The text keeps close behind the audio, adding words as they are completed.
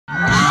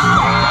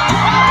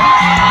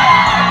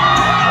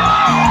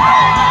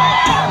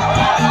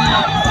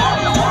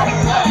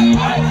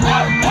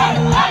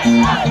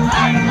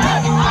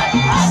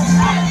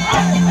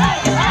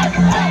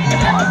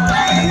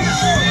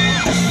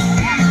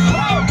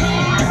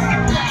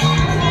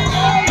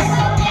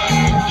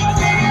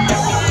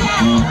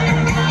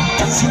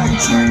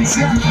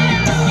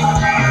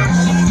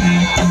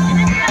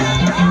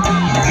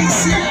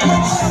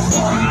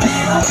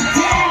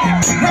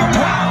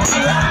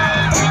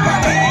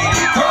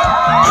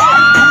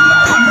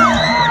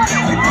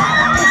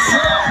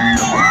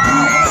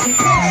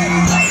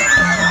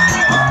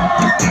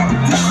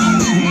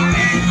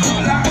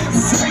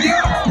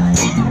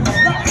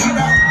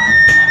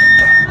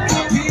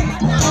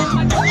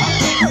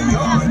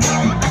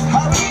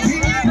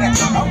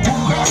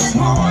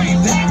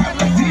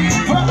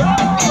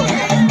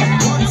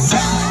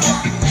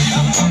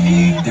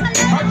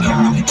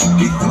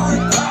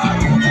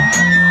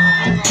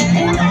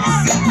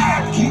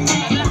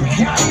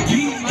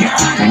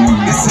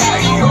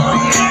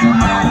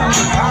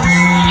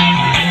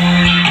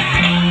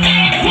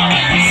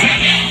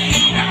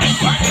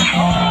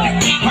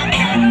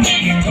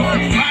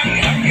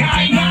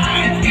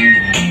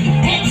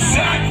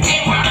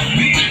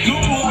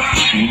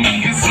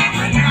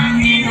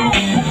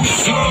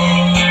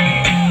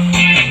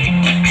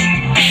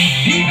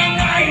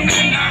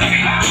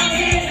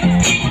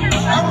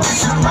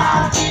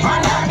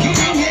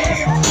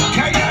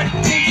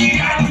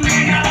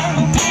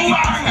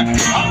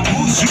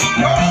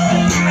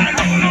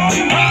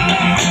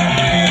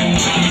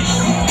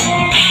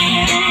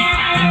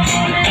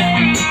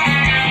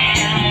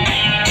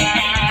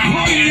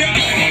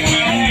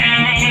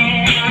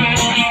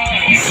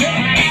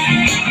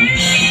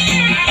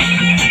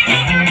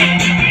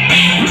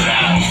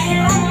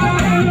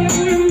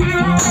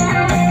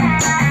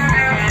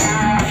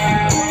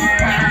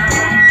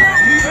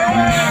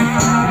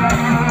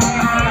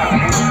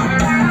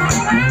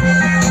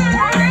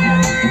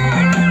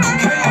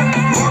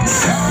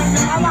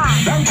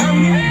Downtown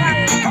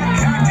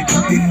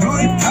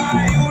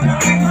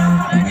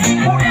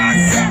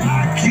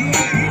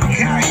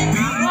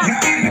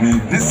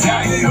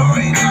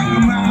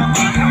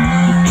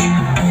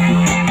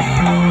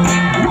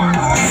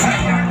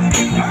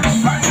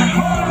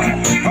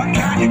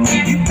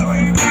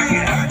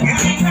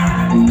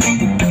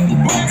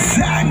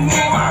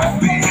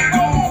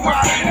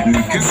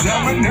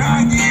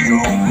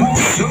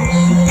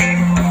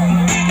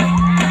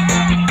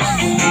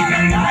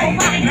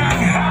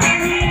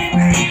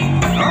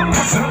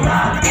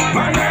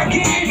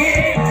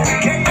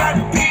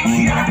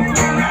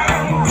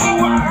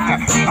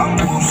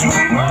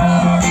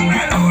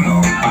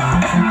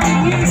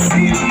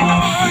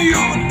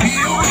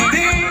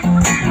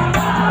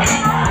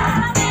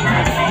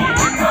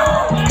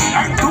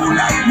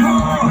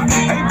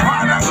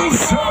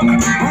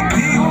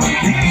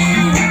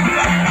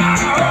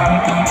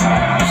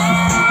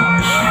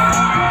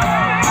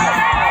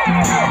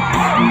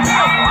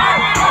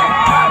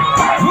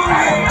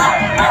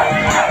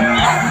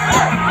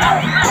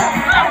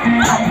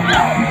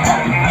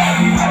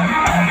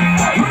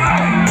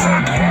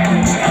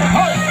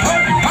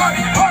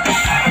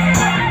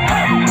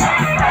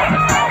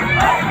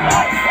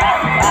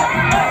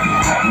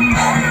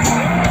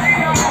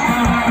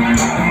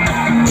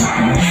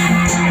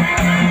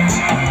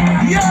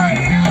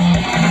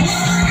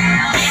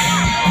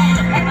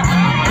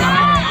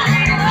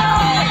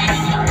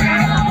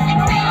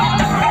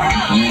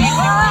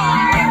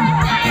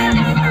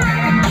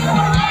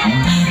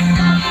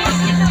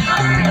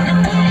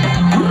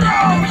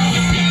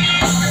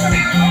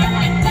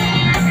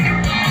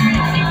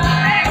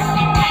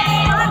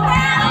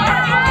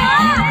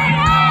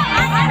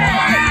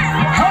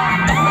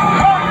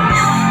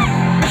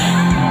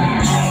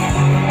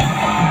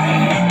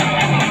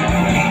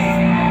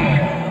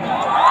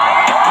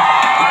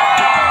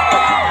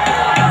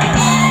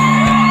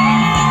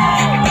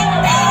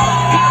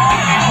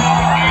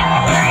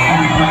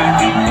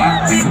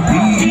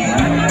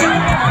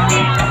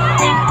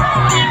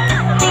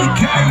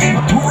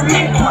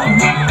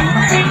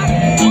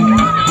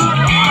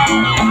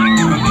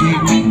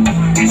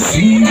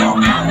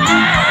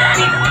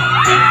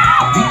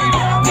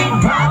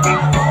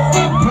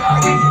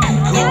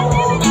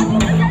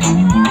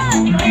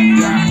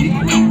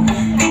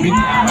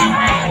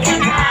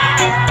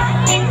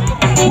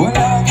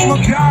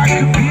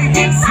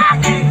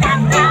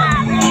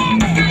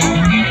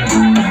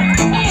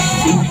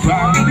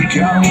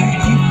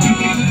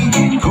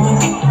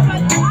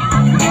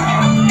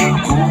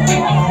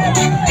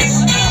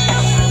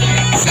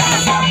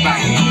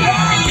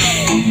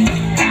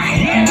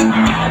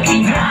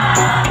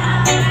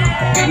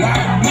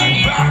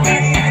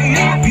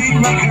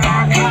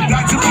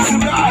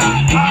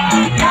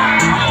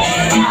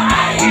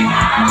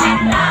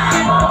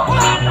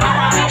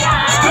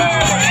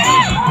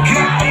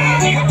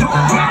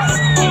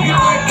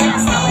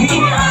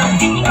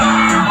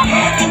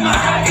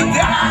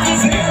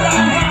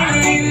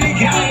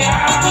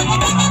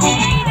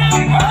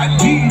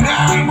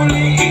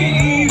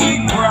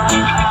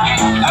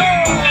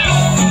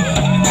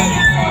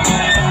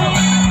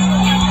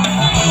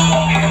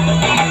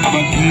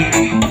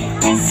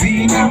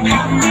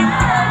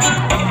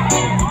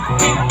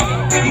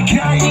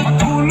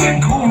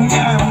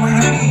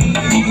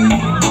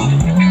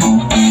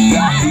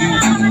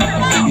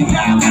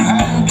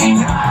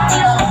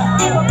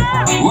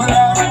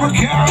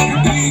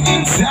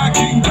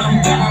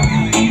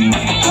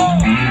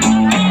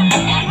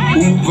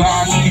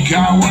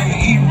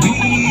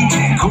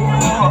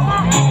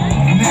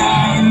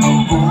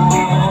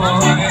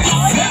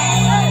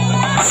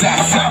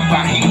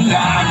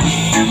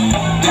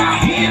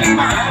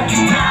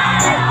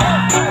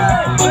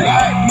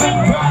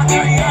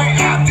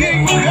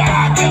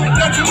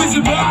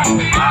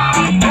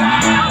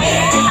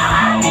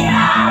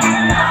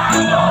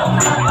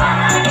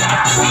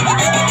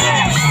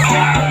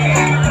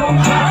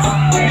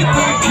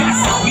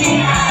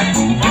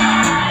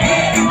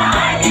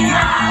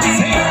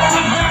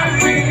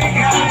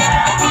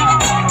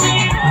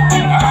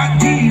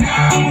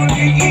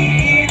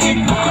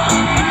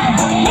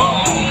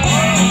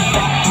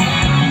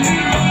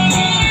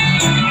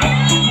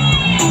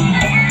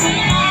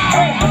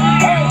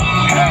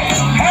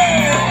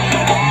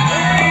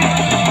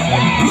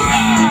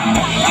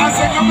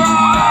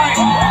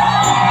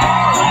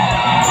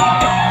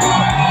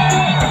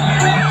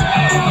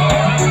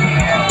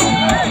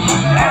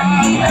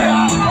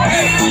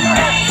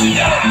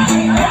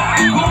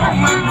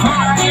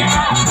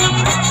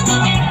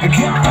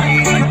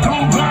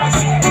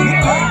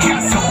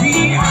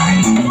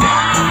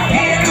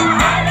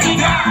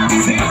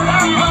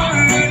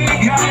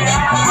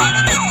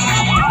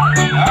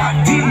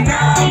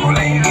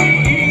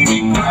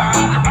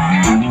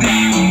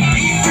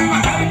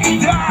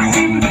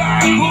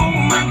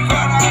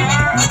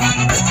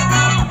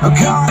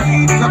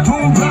kahit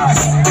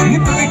kapumbas,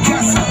 ito'y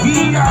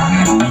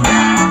kasabihan.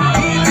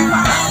 Hindi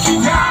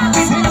makakita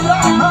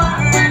sila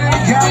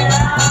maligaya,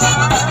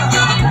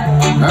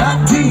 at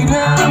di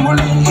na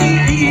muling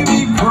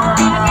iibig pa.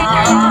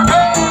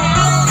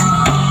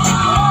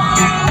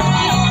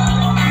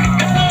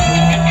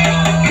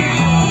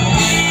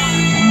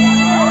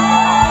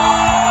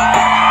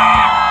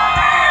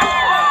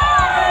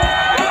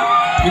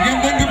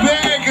 Magandang gabi,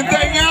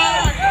 kantay nga!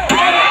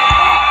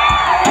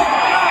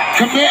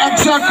 Kami ang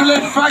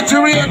Chocolate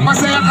Factory at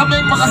masaya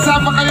kaming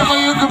makasama kayo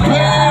ngayong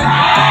gabi.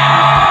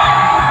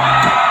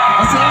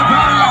 Masaya ba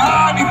ang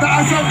lahat?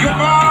 Itaas ang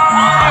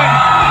kamay!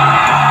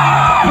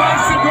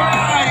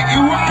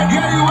 Pagsabay! Iwag!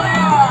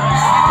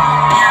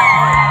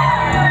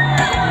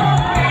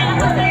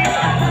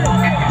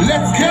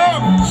 Let's go!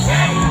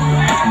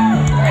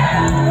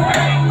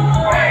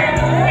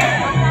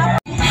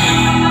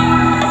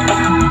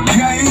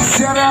 Kaya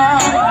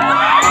sarap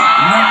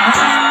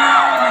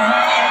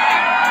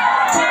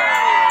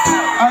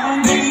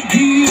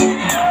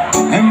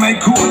may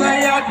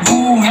kulay at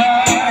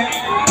buhay,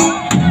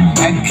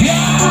 at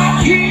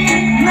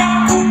kahit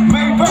na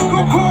may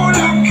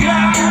pagkukulang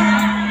ka,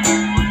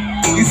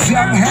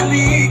 isang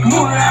halik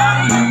mo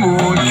lang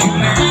lumod ka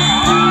na.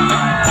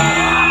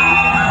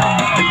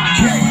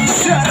 Kaya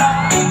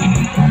sarap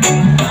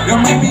na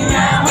may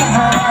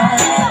minamahal,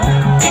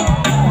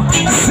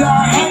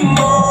 asahan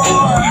mo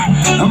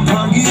ang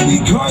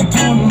pag-ibig ko'y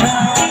tunay.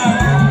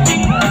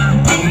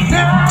 Ang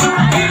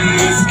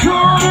nais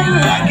ko'y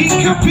laging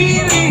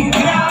kapiling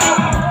ka.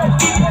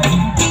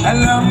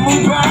 Alam mo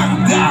bang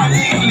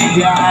dahil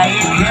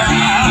ligaya ka,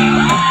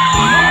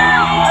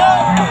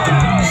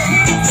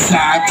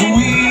 sa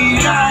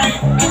tuwin ay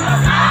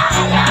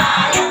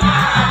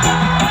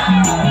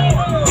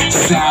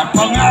sa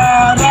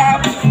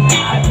pangarap,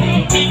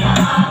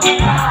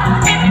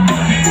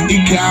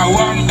 ikaw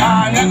ang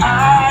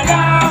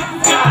alaala,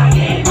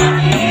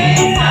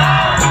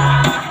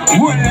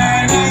 wala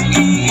nang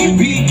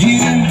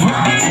iibigin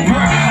pa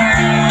iba.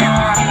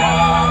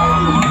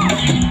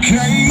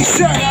 Kay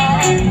sarap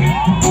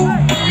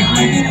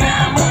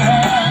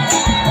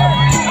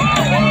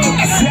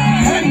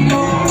asahan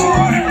mo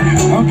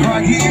ang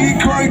pag-ibig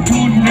ko'y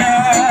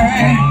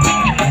tunay.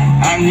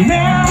 Ang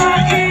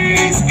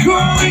nais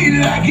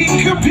ko'y laging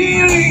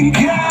kapiling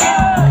ka.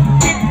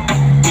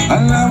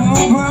 Alam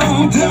mo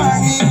bang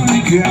tanging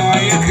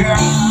ligaya ka,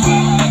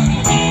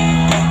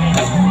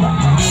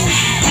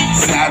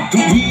 sa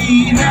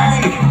tuwin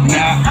ay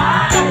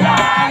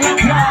naaalala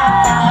ka,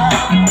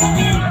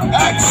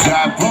 at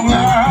sa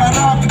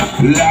pangarap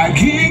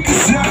lagi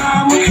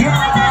kasama ka.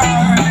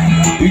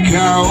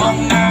 Ikaw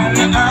ang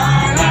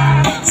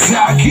alaala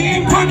sa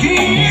aking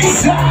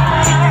pag-iisa,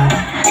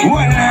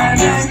 wala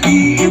nang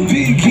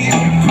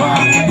iibigin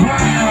pa iba.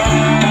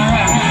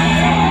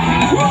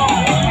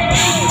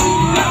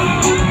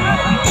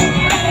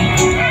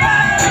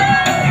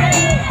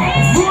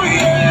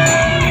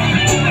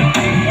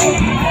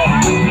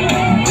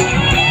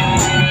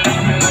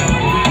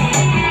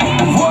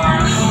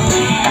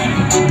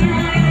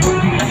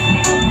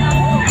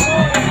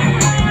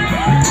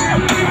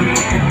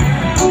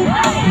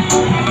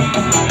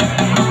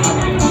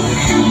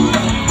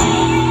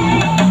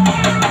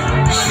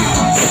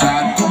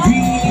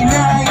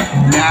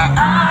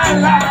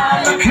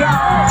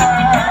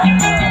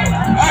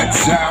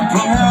 Sa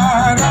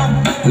pangarap,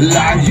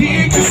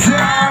 lagi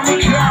kasama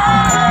ka.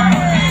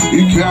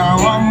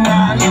 Ikaw ang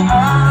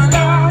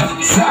alaala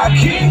sa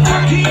aking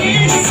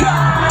pag-iisa,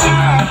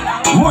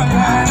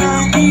 wala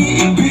nang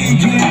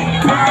iibigin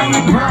pang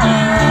iba.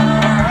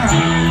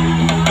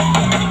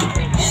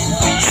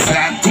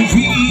 Sa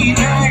tuwin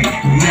ay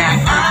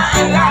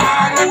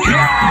naaalala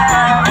ka,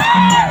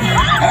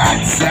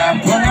 at sa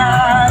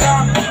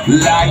pangarap,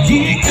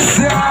 lagi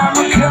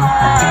kasama ka.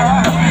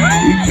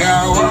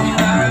 Ikaw ang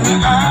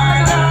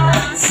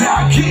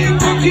sa aking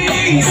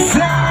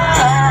pag-iisa,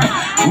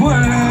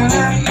 wala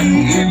nang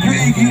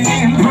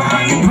iibigin pa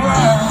iba.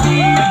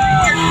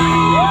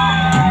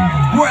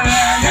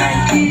 Wala nang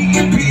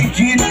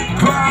iibigin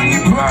pa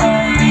iba.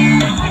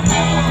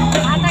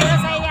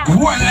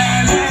 Wala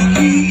nang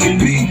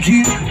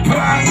iibigin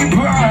pa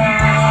iba.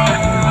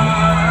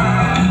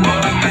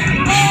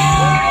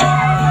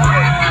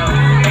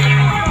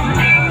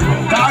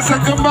 Taas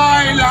ang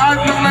kamay, lahat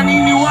ng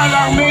naniniwala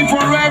ang made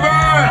forever.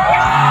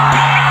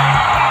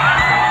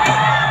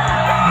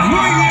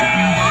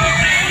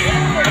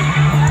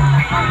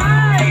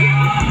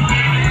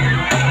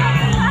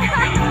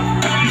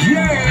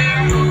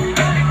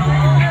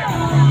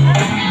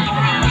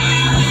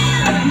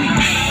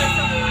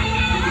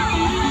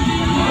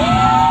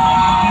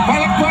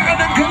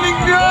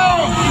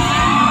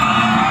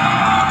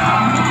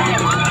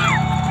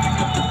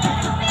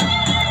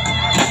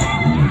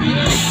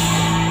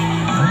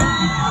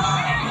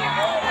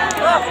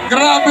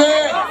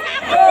 Grabe!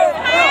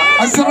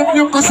 Ang sarap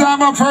niyong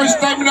kasama,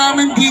 first time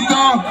namin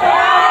dito.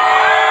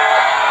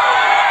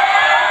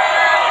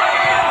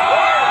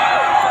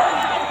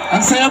 Ang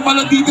saya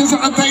pala dito sa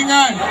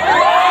Katayngan.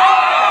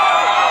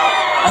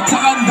 At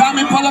saka ang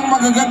dami palang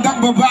magagandang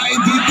babae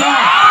dito.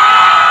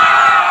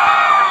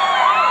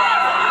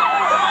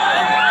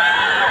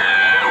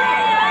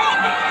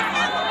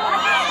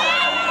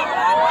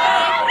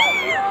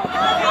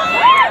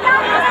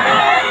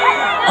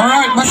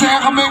 Alright,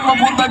 masaya kaming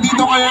mapunta dito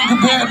ngayong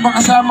gabi at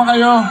makasama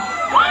kayo.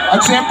 At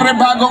syempre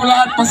bagong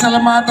lahat,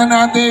 pasalamatan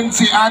natin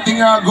si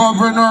ating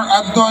Governor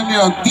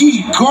Antonio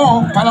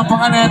Tico.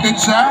 Palapakan natin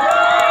siya.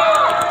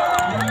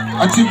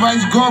 At si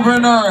Vice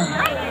Governor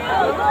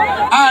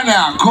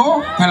Ana Ko.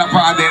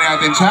 Palapakan din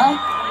natin siya.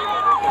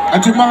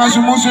 At yung mga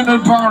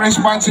sumusunod pang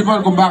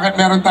responsible kung bakit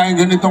meron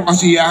tayong ganitong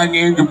kasiyahan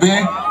ngayong gabi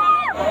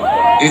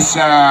is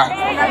salamat.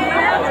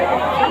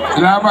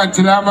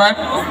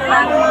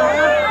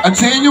 At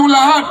sa inyong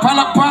lahat,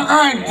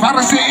 palakpakan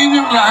para sa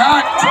inyong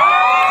lahat.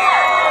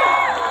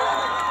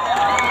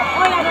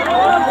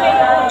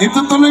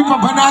 Itutuloy pa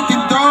ba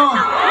natin to?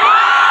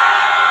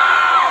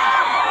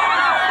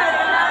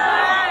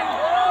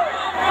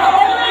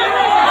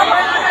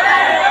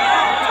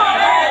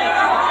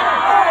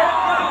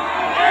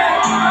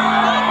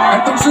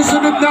 At ang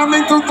susunod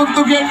namin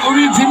tutugtugin,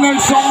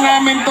 original song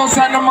namin to.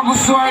 Sana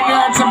magustuhan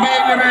niyo at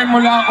sabayin niyo rin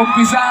mula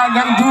umpisa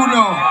hanggang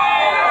dulo.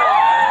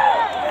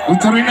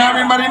 Gusto rin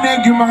namin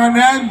marinig yung mga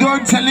nandun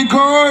sa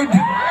likod,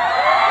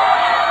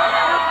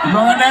 yung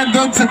mga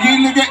nandun sa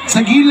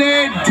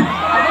gilid.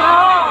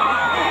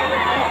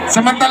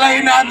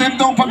 Samantalahin natin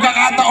itong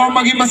pagkakataon,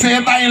 maging masaya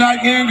tayo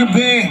lahat ngayong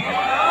gabi.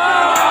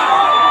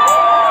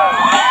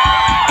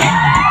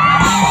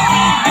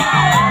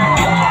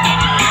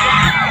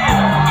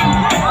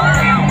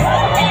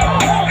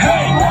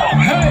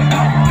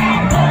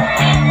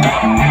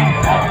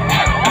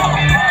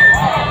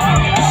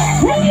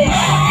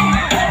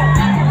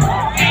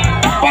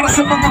 Para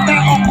sa mga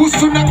taong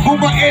gusto nang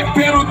bumait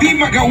pero di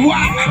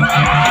magawa.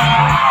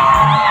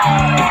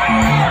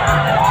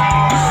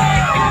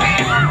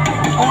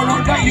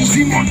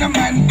 Ayusin mo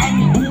naman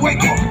ang buhay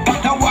ko,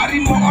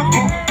 patawarin mo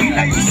ako,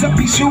 ilayo sa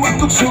bisyo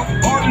at tukso.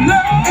 Oh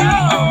Lord,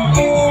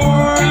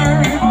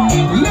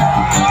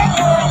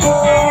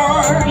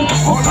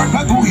 oh Lord,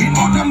 baguhin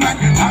mo naman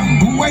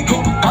ang buhay ko,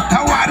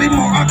 patawarin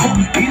mo ako,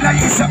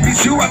 ilayo sa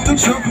bisyo at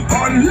tukso.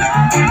 Oh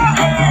Lord,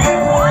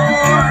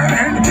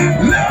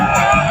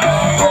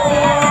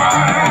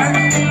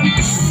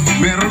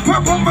 meron pa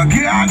bang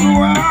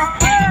magagawa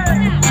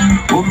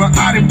o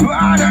maaari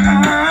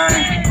paraan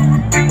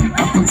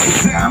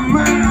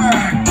pagsasama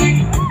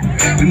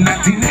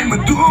natin ay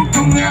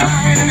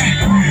matungtungan?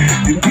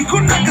 Hindi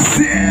ko na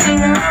kasi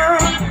alam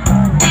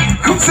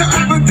kung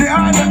saan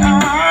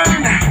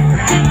magdadaan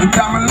ang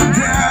tamang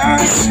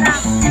landas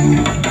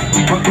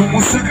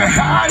patungo sa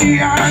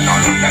kaharian. O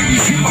Lord,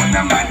 ayusin mo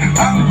naman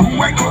ang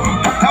buhay ko,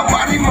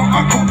 patawarin mo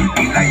ako,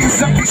 ilayo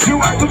sa bisyo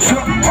at tukso.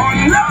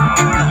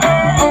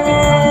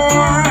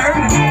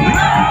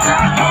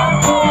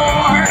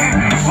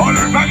 O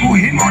Lord,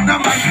 baguhin mo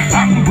naman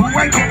ang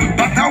buhay ko,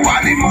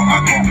 patawarin mo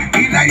ako,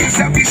 ilayo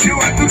sa bisyo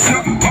at tukso.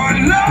 Oh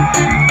Lord,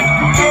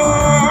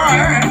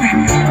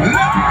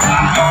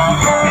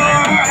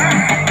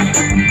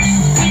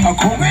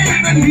 ako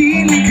ngayon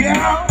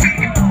naliligaw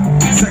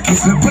sa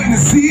kislapag na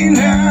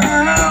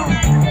silaw.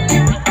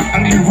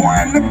 Ang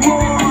liwanag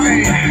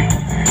mo'y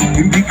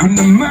hindi ko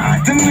na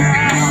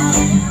matanaw.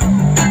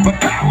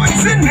 Patawad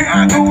sa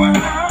nagawa,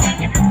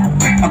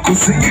 ako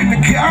sa'yo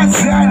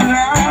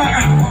nagkasala.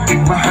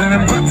 Mahal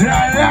na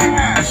badala,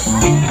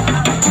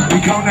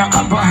 ikaw na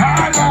ang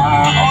bahala.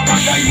 O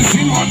Lord,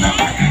 ayusin mo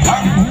naman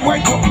ang buhay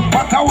ko,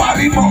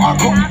 patawarin mo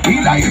ako,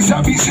 ilayo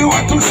sa bisyo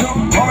at tukso. O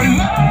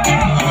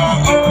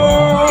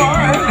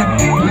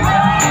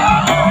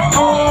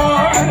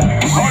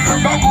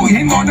Lord,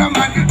 baguhin mo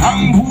naman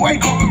ang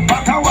buhay ko,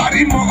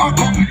 patawarin mo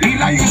ako,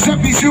 ilayo sa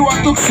bisyo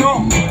at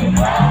tukso.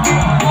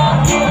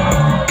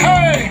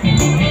 Hey!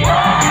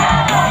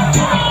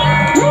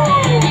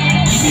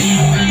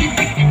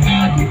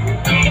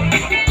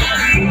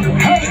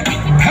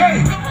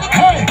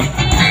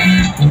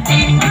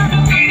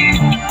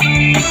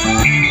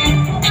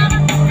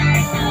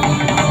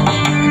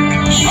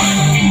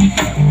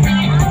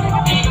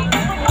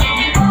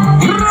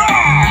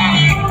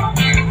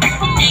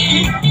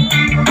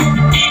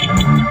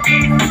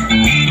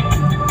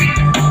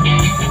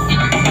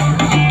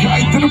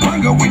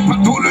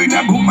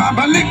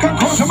 Bumabalik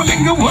ako sa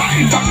maling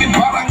gawain, tanging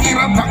parang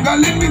hirap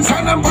tanggalin.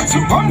 Minsan ang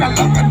pagsuko na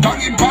lang ang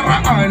tanging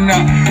paraan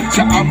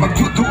siya ang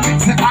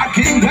magtutuwid sa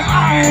aking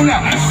daan.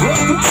 O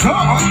tukso,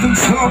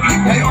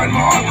 ngayon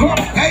mo ako,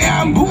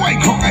 kaya ang buhay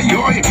ko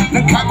ngayon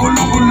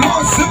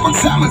nagkagulo-gulo sa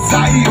pagsama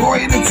sa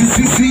iyo'y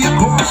nagsisisi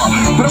ako.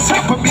 Pero sa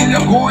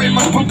pamilya ko'y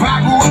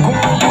magpapago ako.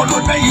 O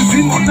Lord,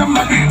 ayusin mo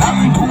naman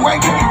ang buhay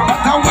ko,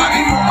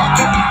 patawarin mo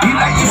ako,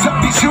 ilayo sa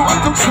bisyo at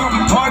tukso.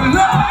 O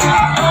Lord,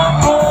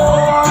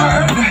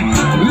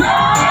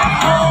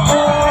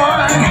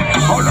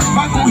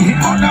 baguhin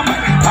mo naman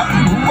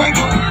ang buhay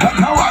ko,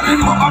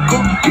 patawarin mo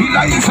ako,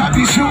 ilayo sa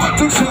bisyo at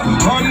tukso.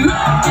 Oh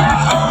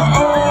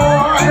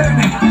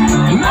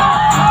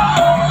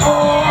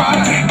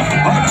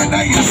Lord,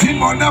 ayusin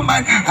mo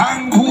naman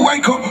ang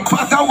buhay ko,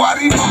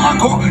 patawarin mo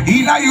ako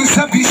ilayo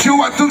sa bisyo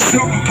at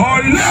tukso. Oh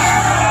Lord,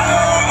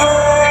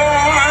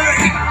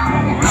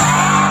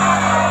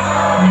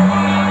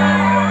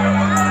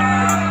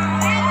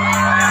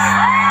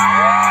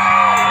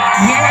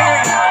 yeah.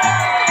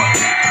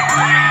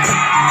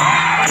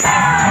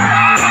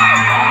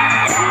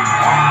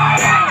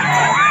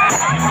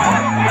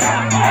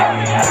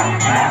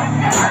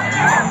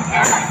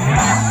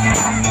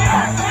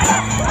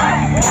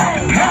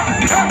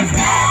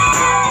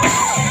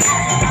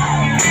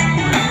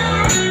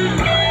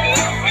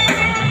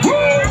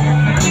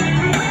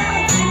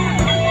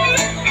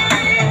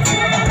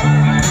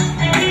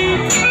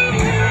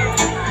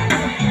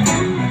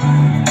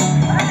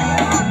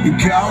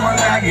 Ikaw ang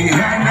laging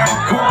hanap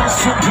ko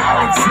sa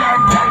bawat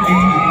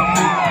sandali.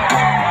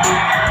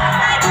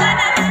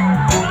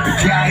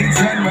 Kahit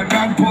saan man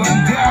ang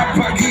punta,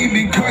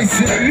 pag-ibig ko'y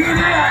sa'yo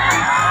na.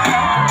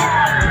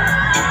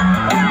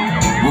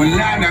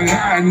 Wala nang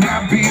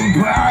hanapin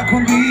ba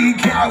kundi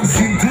ikaw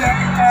sinta.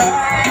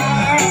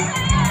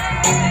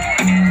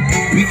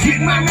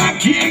 Bigyan man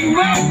aking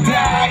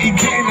mata,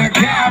 ika'y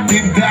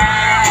nakapinta.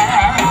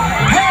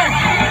 Hey!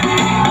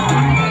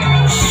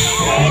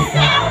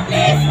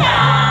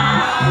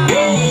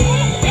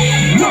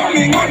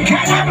 Lumingon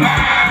ka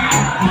naman,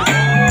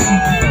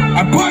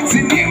 abot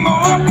hindi mo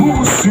ang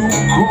puso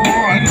ko,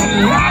 ang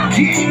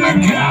laging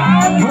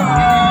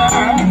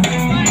nagabang.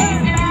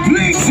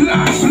 Please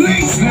lang,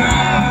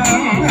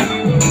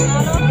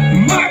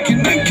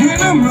 makinig ka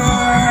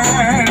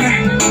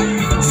naman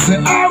sa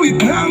awit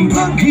ng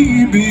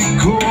pag-ibig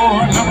ko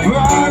na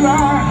para.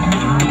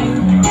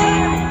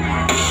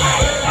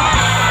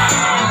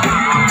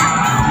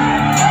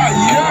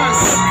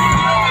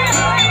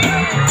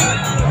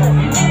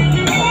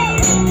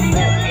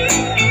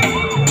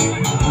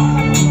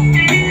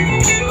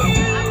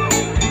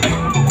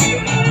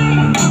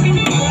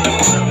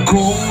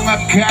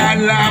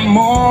 Akala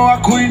mo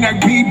ako'y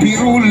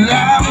nagbibiro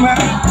lamang,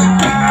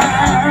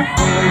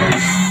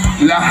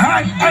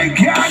 lahat ay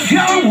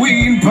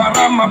gagawin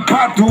para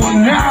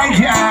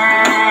mapatunayan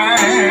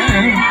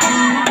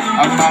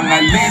ang mga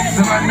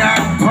letra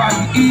ng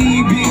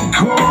pag-ibig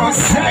ko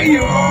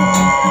sa'yo.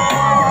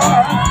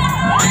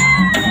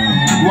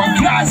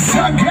 Wagas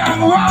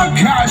hanggang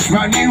wagas,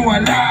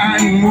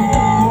 maniwalaan mo.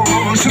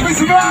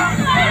 Sabay-sabay!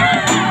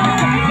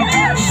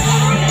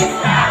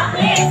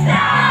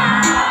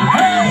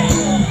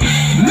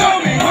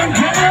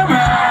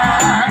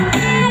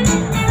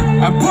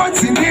 Abot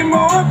hindi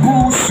mo ang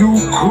puso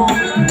ko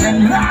na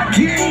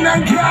laging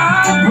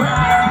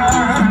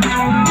nagabang.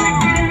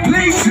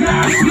 Please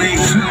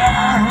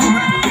lang,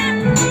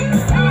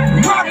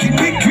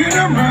 makinig ka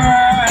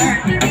naman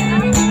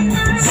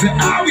sa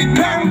awit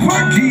ng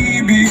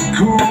pag-ibig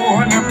ko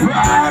na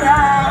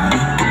para.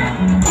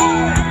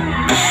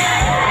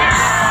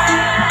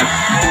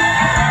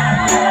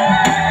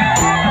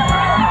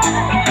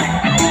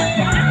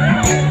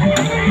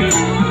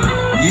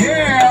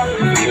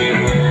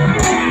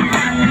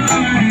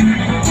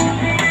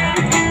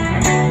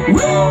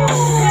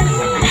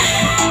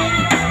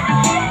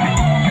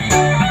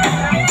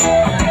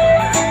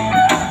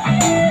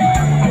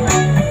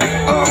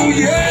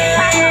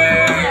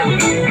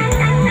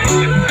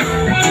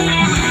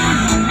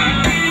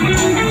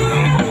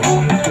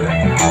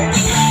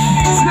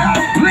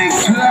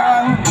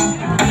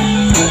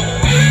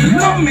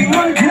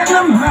 Lumingon ka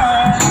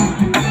naman,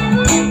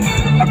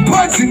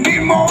 abot hindi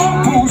mo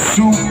ang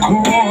puso ko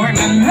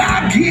na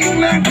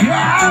laging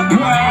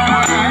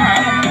nagabang.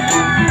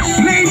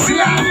 Please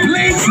lang,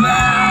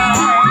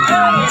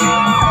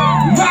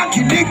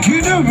 makinig ka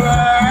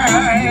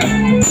naman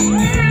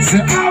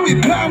sa awit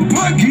ng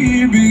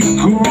pag-ibig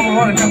ko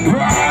na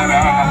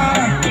para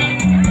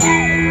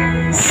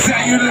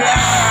sa'yo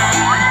lang,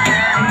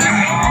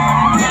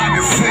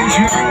 para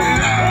sa'yo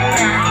lang,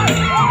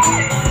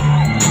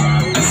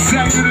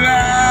 sa'yo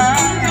lang,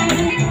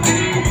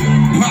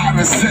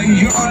 para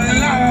sa'yo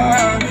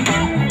lang.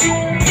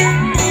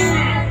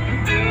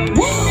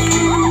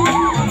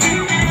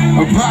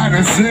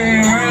 Para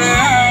sa'yo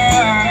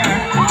lang,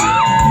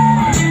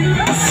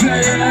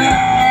 sa'yo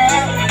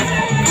lang,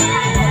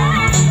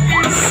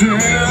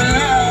 sa'yo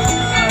lang.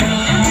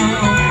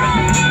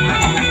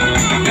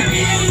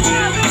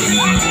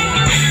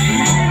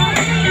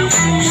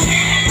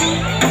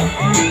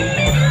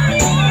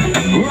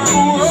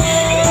 Oh,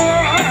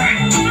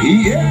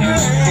 yeah.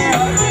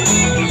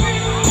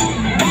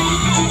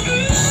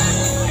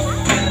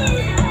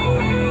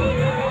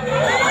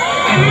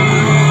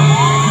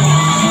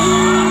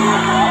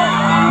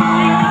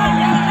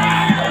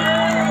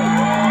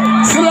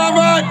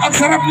 Ang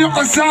sarap niyo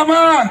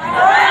kasama.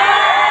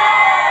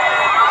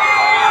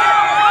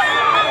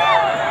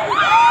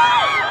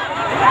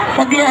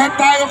 Pag lahat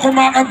tayo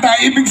kumakanta,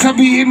 ibig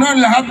sabihin nun,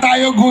 lahat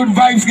tayo good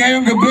vibes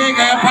ngayong gabi.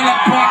 Kaya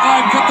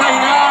palakpakan,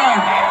 katayan.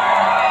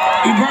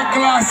 Ibang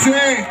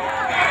klase.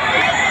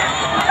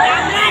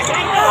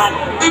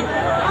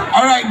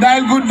 Alright,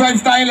 dahil good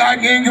vibes tayo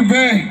lahat ngayong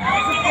gabi,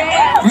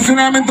 gusto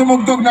namin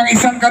tumugtog ng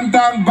isang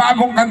kantang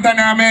bagong kanta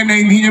namin na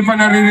hindi nyo pa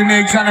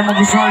naririnig. Sana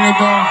magustuhan nyo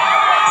to.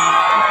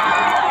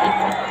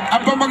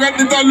 Pamagat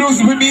nito,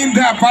 Luz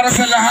Beninda, para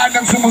sa lahat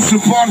ng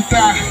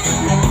sumusuporta.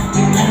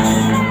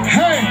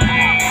 Hey!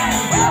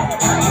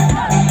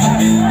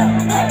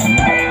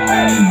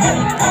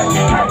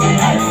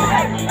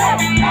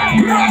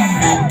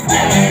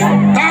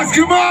 Taas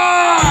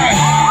kamay!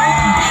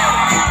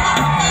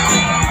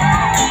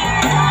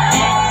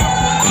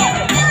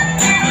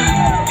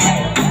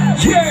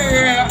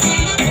 Yeah!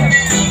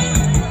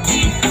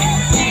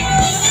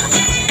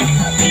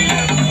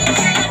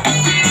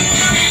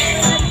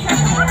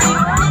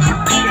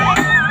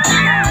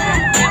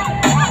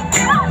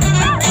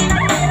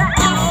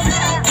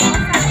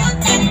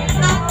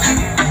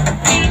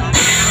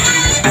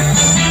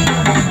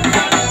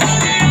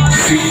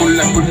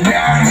 Simulan mo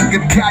na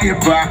hanggat kaya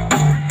ba?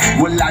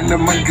 Wala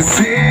naman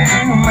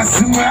kasing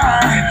masama.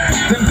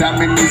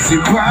 Damdamin mo si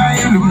Bay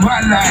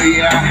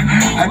lumalaya.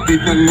 At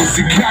ito mo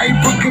si Kai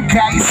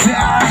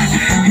pagkakaisa.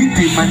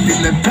 Hindi man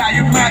nila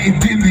tayo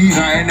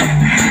maintindihan,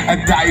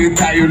 at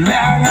tayo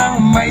lang ang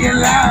may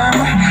alam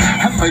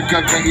ang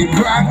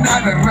magkakaibang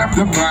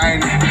nararamdaman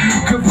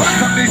kapag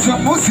kami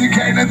sa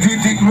musika'y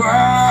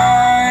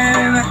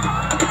natitikman.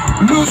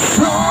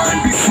 Luzon,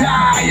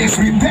 Visayas,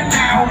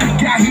 Mindanao,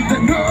 kahit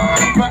ano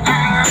pa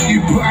ang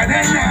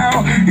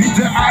ipananaw,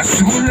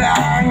 itaas mo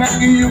lang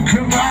ang iyong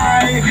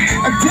kamay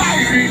at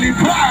tayo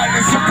ilipan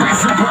na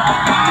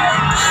sabay-sabay.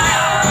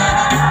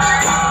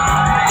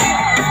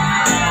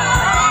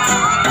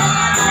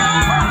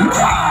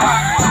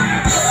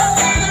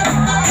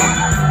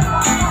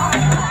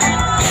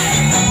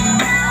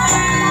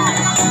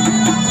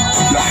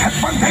 Lahat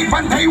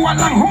pantay-pantay,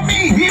 walang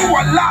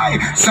humihiwalay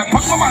sa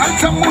pagmamahal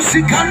sa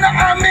musika na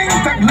aming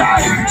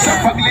taglay. Sa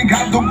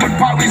pagligado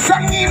pagpawis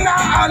ang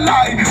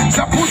inaalay,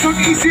 sa puso't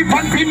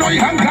isipan Pinoy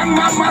hanggang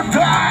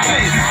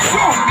mamatay.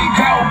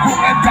 Sumigaw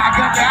kung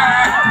nadaga na,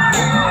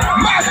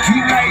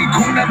 magingay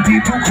kung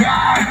nandito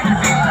ka.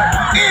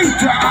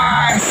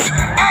 Itaas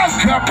ang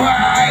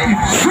kamay,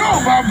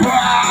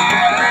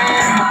 sumabay.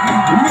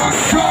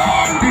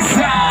 Luzon,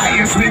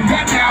 Visayas,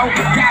 Mindanao,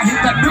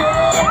 kahit ano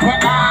pa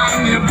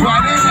ang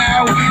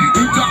ipananaw,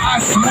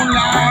 itaas mo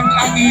lang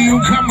ang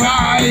iyong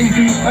kamay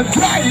at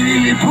tayo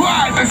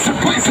lilipan na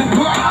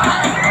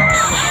sabay-sabay.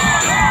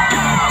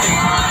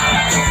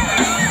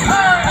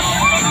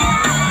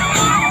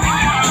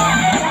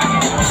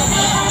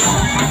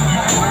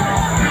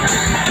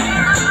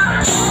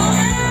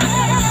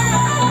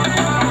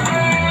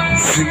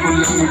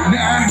 Simulan mo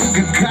na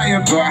hanggang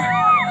kaya ba?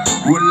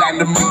 Wala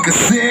naman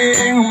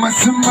kasing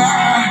masama.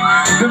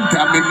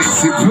 Damdamin ni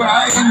si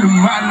Bay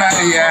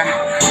lumalaya.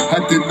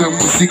 Hatid ng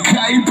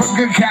musika'y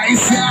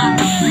pagkakaisa.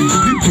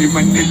 Hindi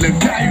man nila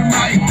tayo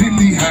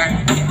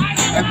maintindihan,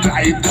 at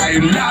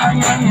tayo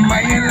lang ang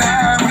may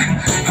alam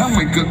ang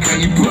may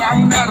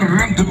kakaibang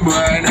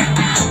nararamdaman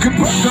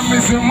kapag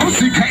kami sa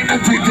musika'y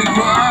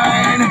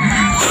natitikman.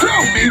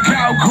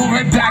 Sumigaw kung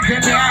handa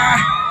ka na,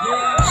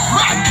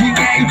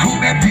 magingay kung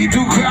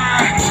nandito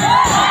ka.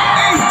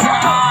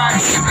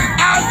 Itaas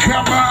ang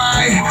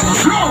kamay,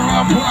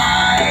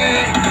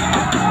 sumabay.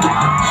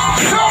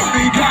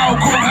 Sumigaw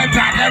kung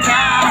handa ka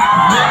na,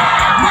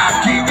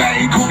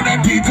 magingay kung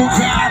nandito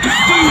ka.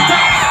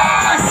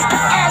 Itaas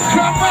ang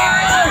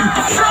kamay,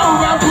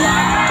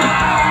 sumabay.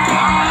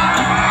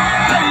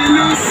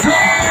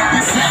 Luzon,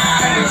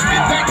 Visayas,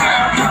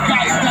 Mindanao,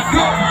 kahit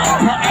ako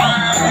pa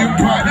ang iyong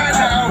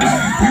pananaw,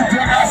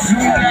 itaas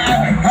mo na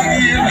ang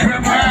iyong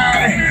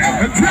kamay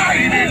at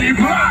tayo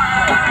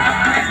nilibay.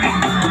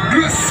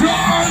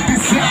 Luzon,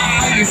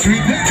 Visayas,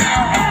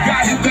 Mindanao,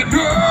 kahit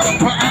ano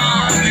pa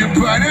ang iyong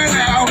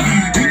pananaw,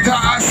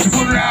 itaas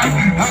mo lang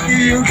ang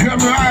iyong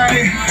kamay,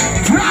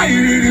 tayo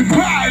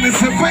nilibay na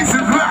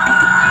sabay-sabay.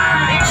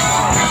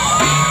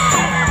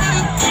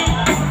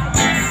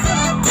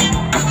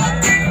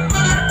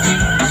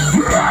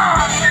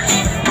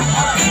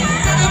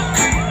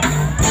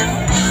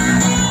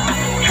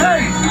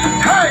 Hey,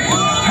 hey,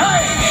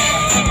 hey!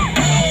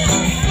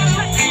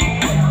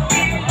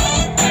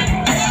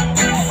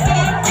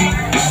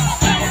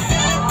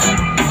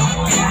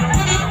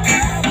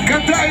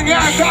 Kantahin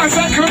nga, taas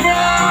ang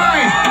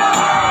kamay!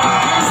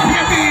 Los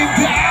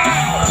Beninda!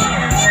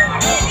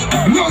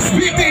 Los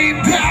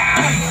Beninda!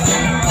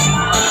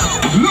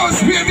 Los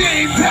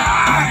Beninda!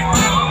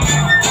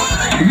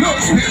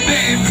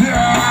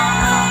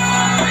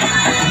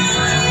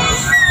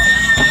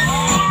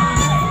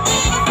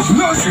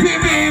 Los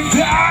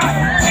Beninda!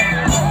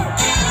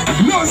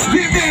 Los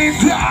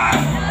Beninda!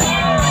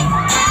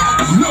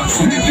 Los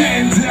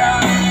Beninda!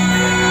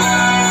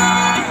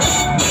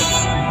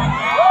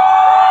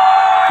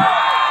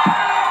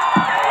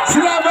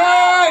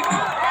 Salamat!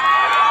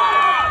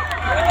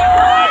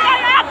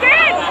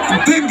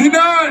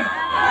 Tindinan!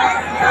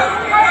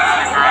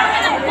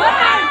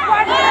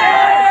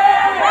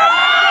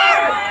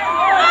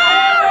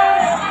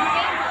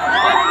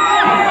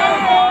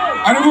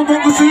 Ano po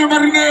bang gusto niyo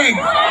marinig?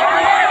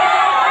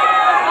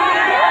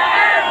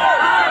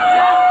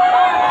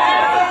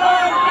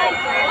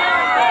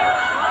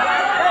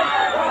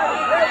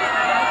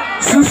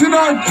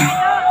 Susunod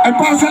ay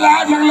para sa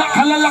lahat ng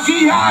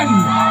kalalakihan.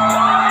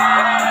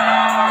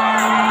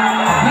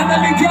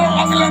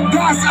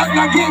 landas at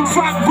naging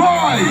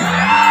fuckboy.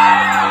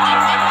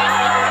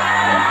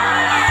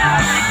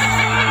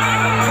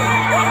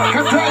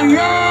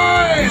 Katayan!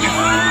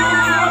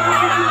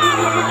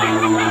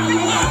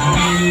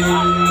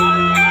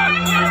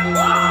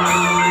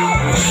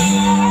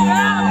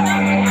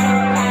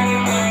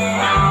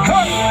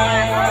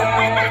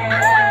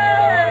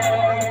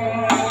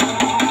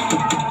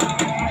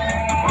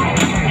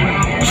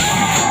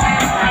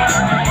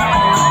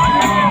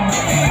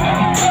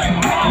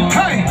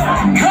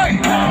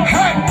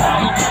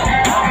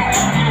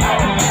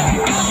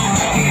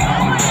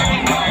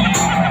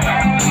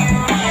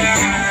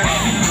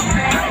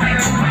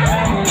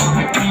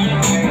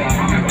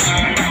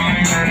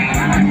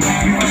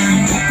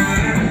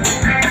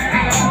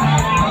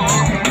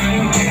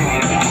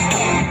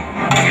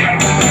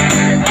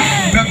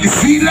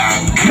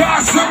 Silang ka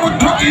sa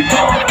mundo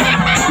ito,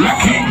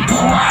 laking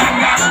tuwa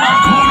ng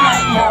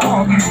magulang mo,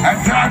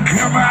 at ang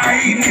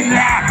kamay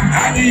nila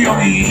ang iyong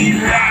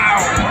ilaw.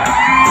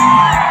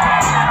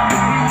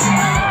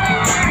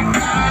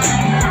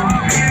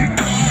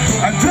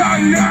 At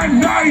ang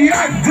nanay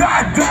at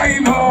tatay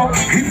mo,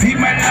 hindi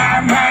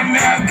malaman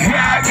ang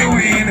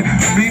gagawin,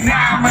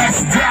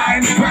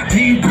 minamasdan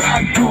pati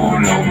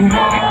pagtulong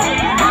mo.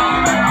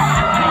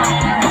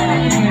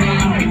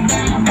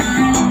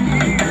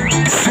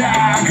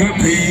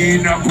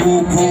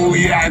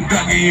 Napupuyat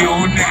ang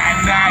iyong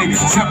nanay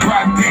sa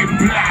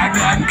pagtimpla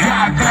ng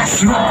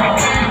gatas mo.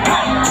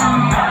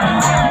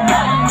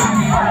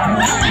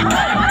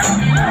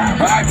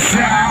 At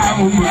sa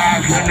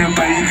umaga na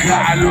may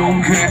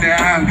kalong ka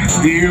ng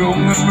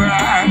iyong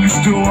ama,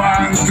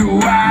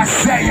 tuwang-tuwa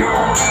sa'yo.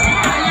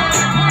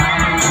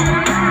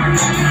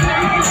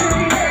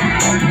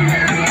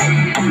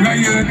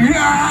 Ngayon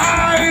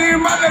ay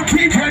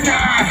malaki ka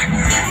na,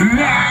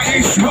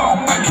 nais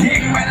mong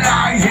maging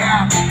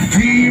malaya,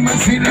 di man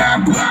sila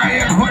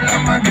bayag,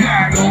 walang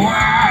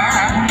magagawa.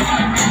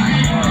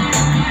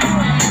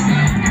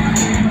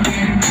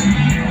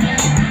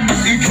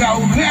 Ikaw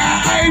nga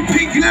ay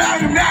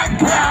biglang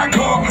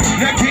nagbago,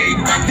 naging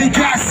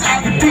matigas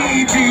ang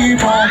titi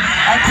mo,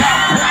 at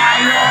ang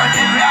payo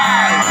nila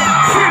ay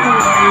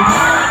sinuway mo.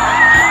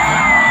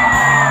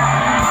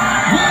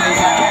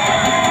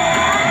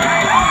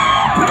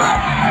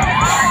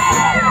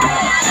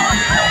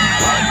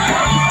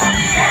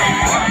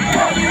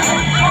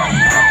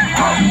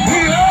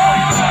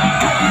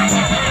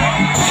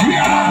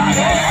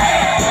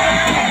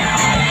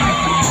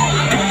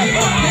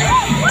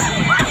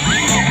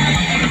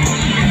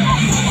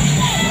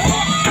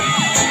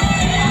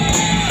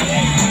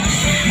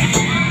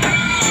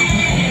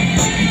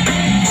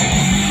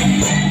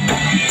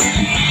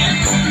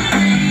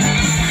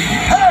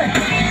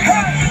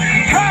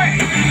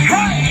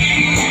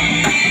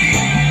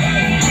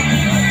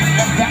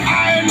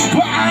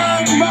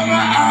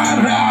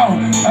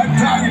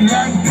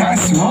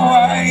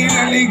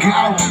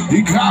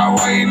 Ikaw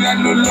ay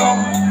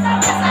nalulong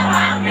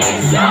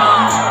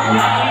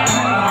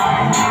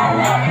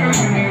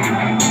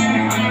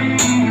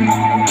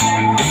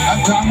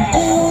at ang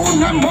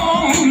una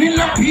mong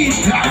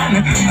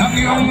nilapitan, ang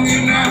iyong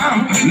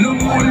inang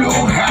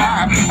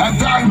lumuluha,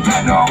 at ang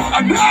tanong,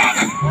 anak!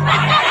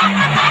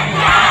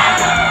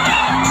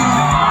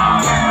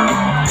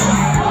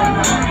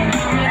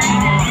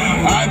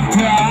 At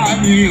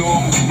ang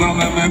iyong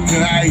mga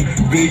matay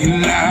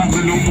biglang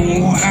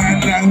lumuha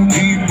ng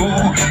di mo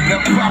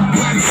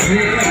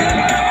napapansin.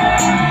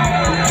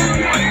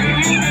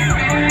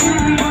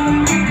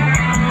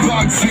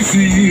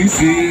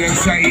 Pagsisisi ang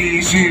sa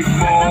isip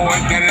mo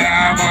at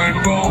nalaman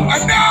mo,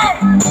 ano?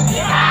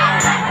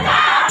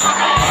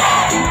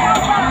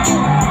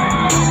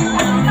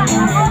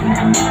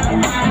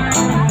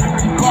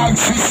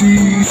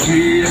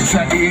 Pagsisisi ang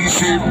sa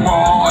isip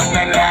mo at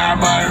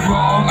nalaman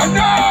mo,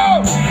 ano?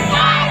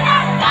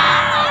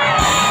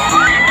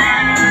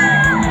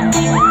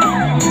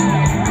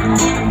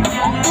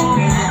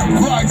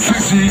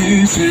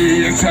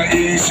 Pagsisisi ang sa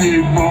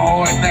isip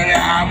mo at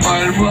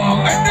nalaman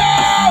mo, ano?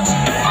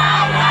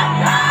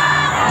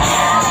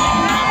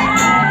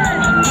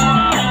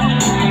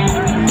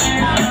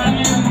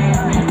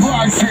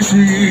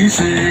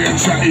 Pagsisisi ang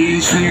sa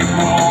isip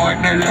mo at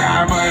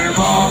nalaman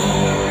mo,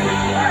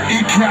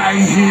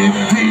 ika'y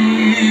hindi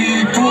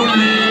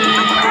tuloy.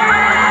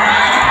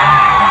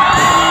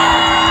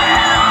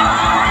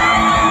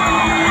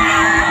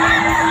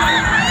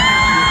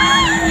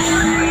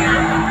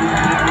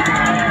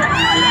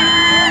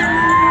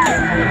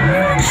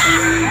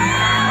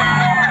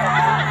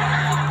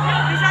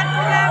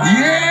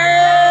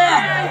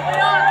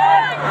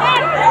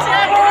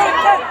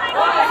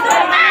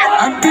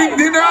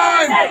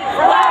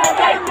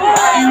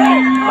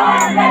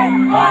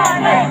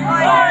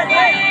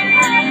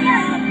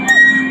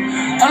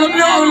 Alam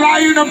niyo ang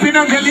layo ng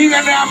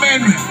pinanggalingan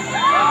namin.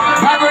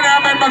 Bago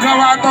namin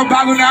magawa to,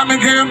 bago namin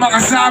kayo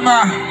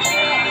makasama.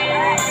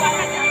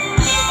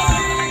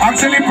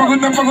 Actually, pagod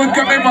na pagod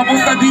kami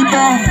papunta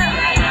dito.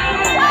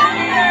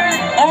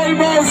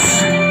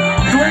 Almost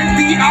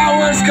 20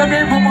 hours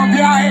kami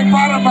bumabiyahe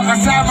para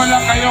makasama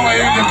lang kayo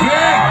ngayong gabi.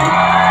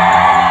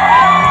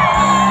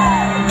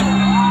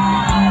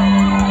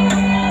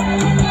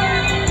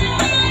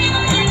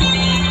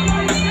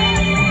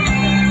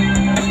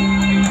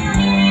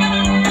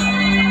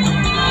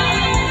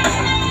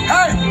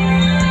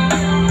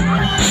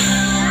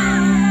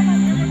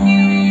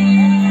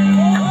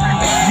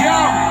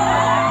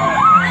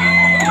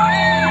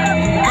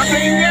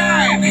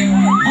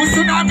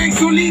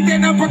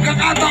 Sulitin ang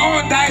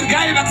pagkakataon dahil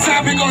gaya ng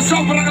sabi ko,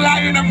 sobrang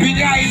layo ng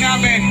binyahe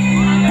namin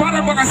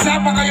para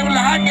makasama kayong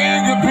lahat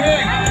ngayong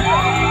gabi.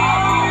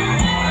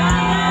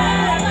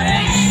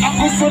 Ang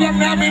gusto lang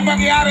namin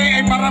mangyari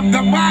ay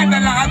maramdaman na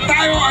lahat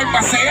tayo ay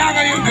masaya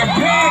ngayong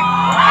gabi.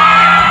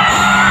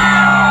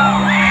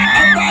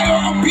 At tayo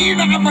ang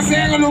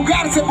pinakamasayang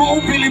lugar sa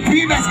buong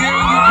Pilipinas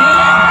ngayong gabi.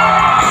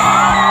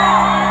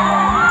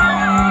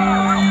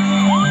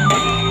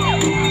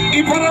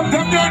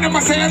 Iparamdam nyo na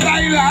masaya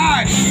tayo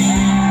lahat.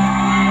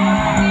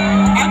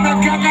 Ang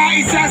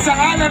nagkakaisa sa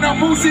ngalan ng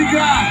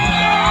musika.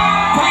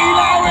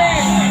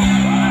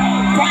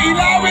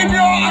 Pailawin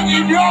nyo ang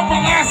inyong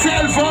mga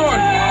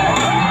cellphone.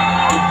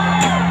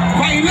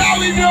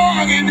 Pailawin nyo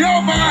ang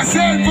inyong mga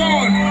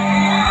cellphone.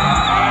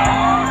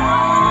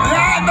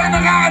 Lahat na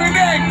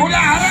nakakarinig mula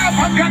harap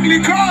hanggang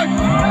likod.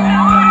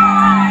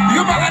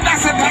 Yung mga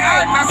nasa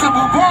daan, nasa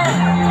bubong.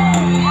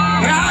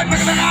 Lahat na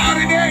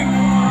nakakarinig.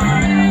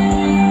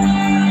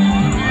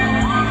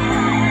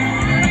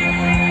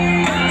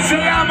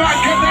 Salamat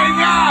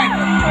kadaingan!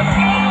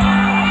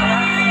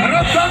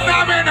 Ramdam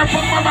namin ang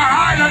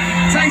pagmamahal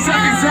sa isa't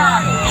isa.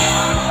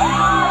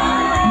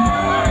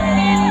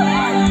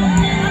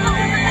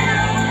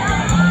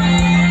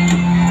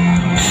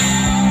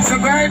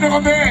 Sabahin na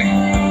kami.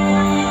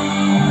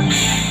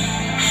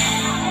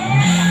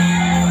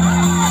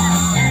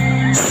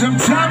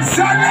 Sometimes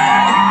I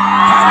lay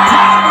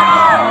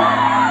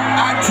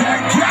I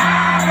take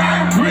God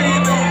and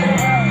breathe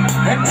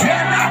and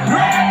then I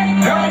pray.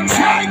 Don't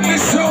take me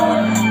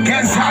soon,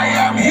 cause I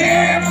am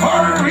here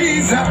for a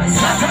reason.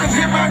 Sometimes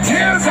in my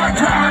tears I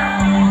cry,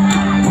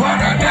 but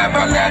I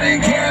never let it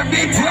get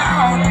me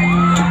down.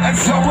 And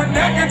so when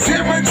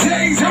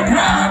negativity's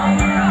around,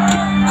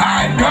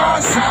 I know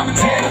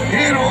someday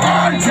it'll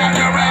all turn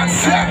around.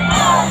 Say,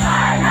 all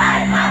my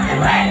life I've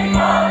been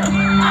waiting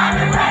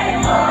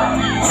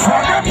for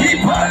the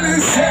people who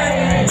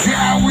say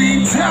that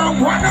we don't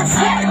wanna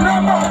fight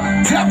no more.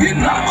 Tell me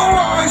number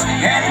ones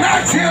and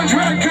our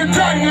children can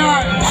die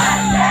on.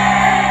 One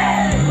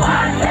day,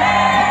 one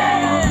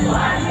day,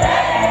 one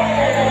day.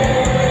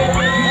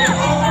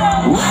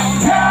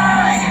 One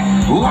day,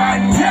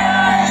 one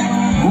day,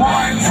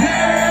 one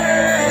day.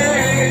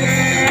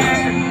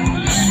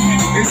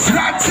 It's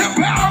not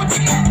about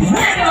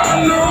win or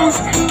lose,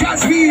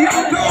 cause we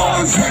all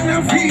lose when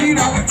the feet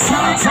are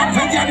songs of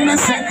the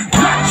innocent.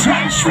 Blood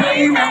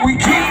transfame and we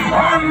keep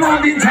on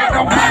moving to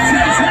the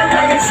present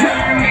generation.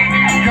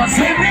 Cause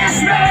in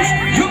this mess,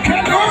 you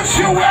can lose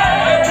your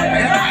way.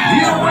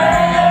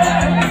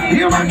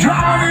 You are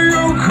driving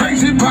you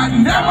crazy, but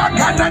never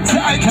gonna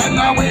take it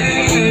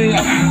away.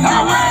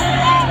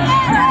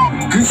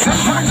 Cause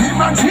sometimes in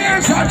my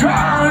tears I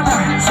drown,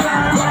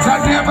 but I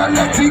never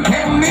let it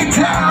get me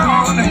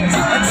down.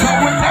 And so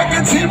when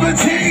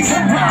negativity's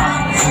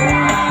around,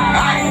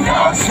 I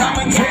know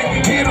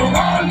someday it'll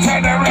all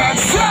turn around.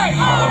 Say,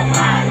 all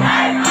my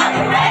life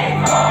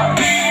I've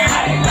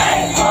been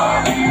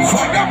waiting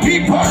for the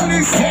people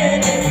who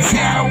say,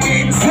 yeah,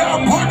 we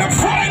don't wanna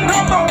fight no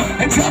more.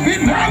 And tell me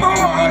number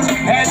ones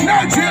and no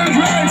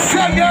children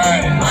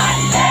singing.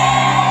 One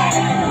day,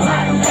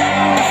 one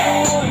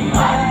day,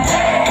 one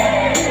day.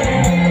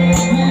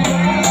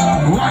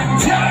 One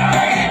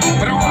day,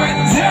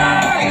 one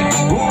day,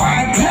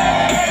 one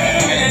day.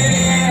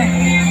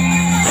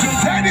 So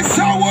that is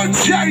how we'll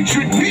change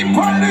with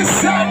people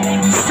listen.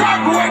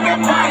 Stop with the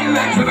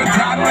violence to the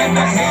top in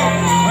the hill.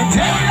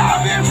 Until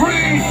I'll be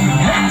free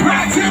and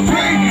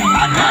practically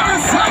I never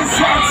say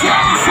something.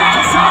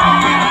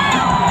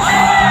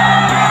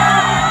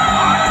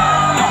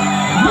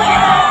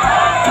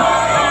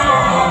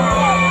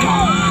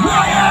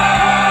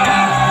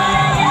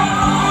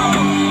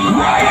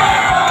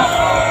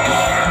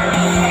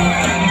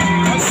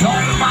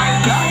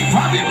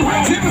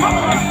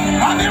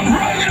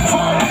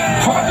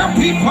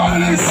 People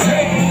who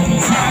say,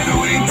 how do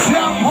we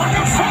tell,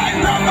 wanna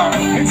find no more,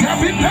 and tell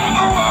me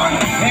number one,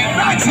 and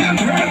not tell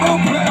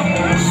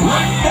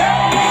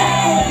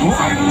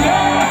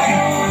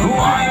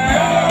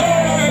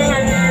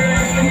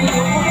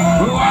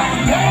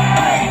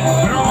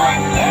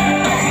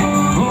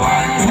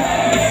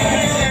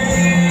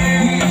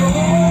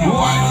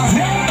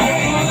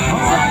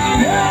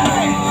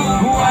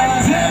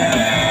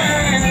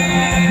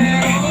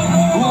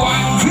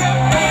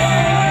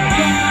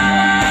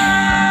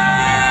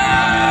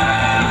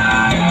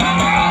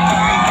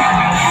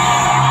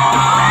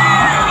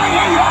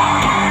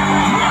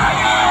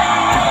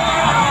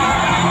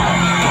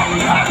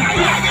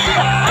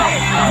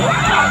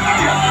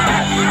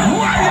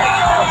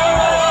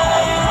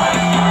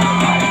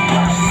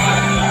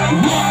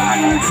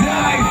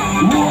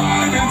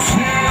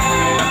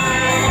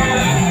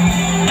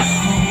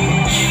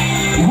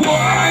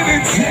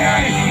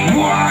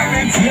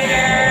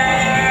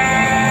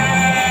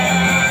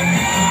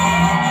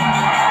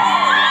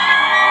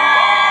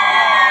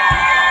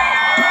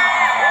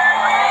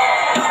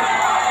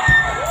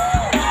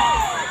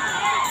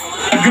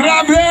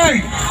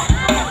Grabe!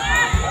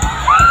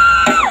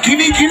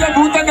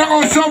 Kinikilabutan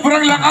ako,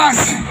 sobrang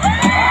lakas.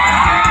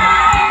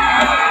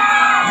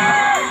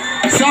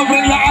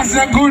 Sobrang lakas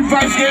ng good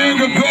vibes ngayong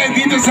gabi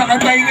dito sa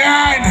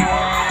Katayngan.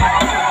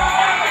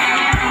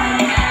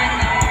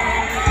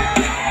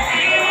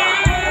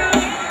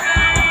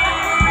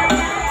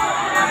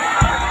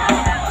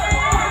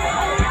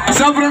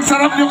 Sobrang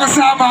sarap nyo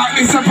kasama.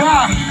 Isa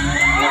pa,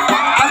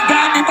 ang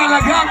dami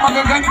talagang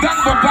magagandang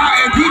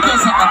babae dito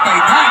sa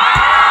Katayngan.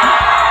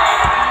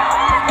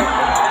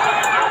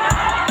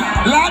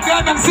 Laga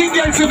ng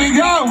single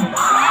sumigaw.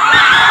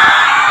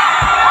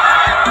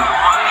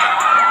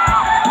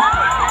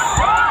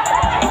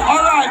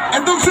 Alright,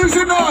 itong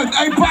susunod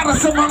ay para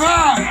sa mga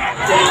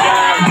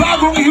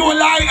bagong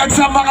hiwalay at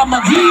sa mga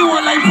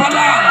maghiwalay pa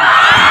lang.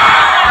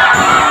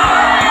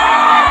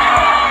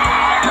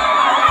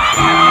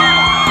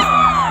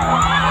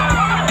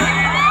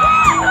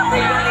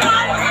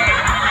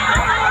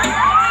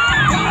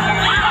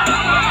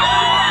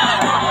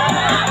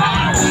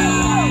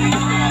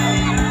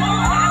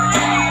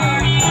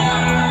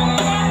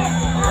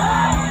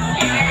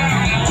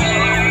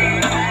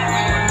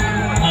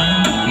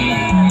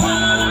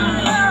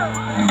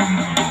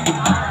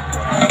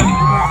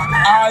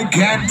 I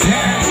can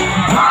tell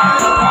by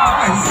your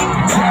eyes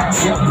that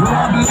you're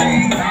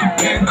probably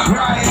been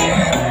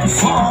crying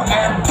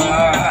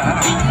forever.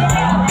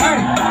 Hey,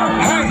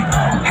 hey,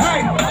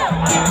 hey.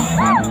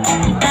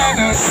 And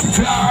the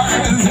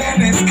stars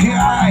in the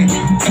sky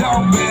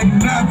don't mean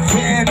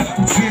nothing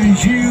to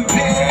you.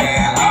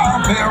 They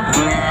are their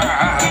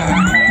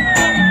bright.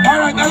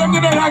 Alright, alam nyo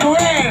na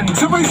gagawin.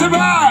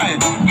 Sabay-sabay.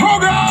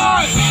 Hold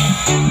on!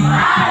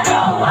 I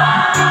don't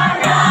wanna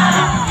talk about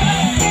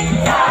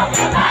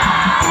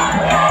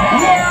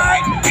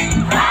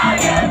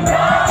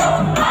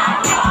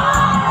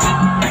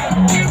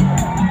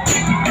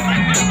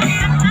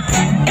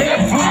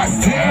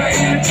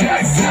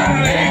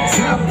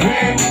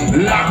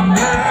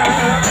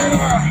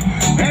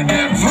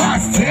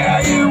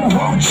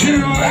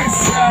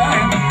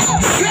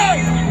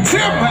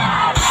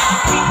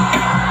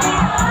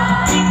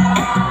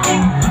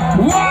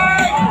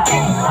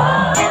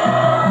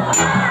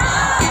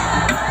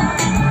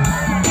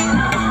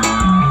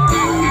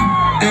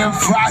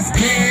if I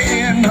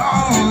stand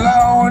all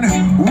alone,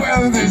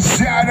 will the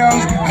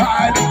shadows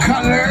hide the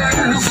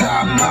colors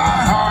of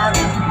my heart?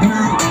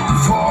 Blue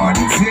for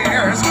the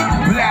tears,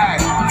 black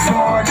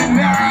for the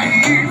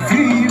night.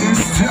 Be the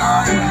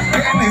star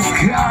in the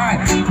sky,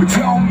 but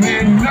don't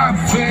mean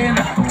nothing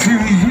to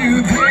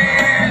you.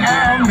 They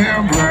are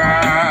their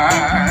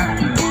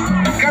bride.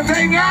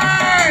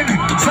 Katayngan,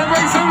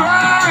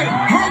 sabay-sabay,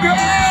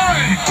 hugay!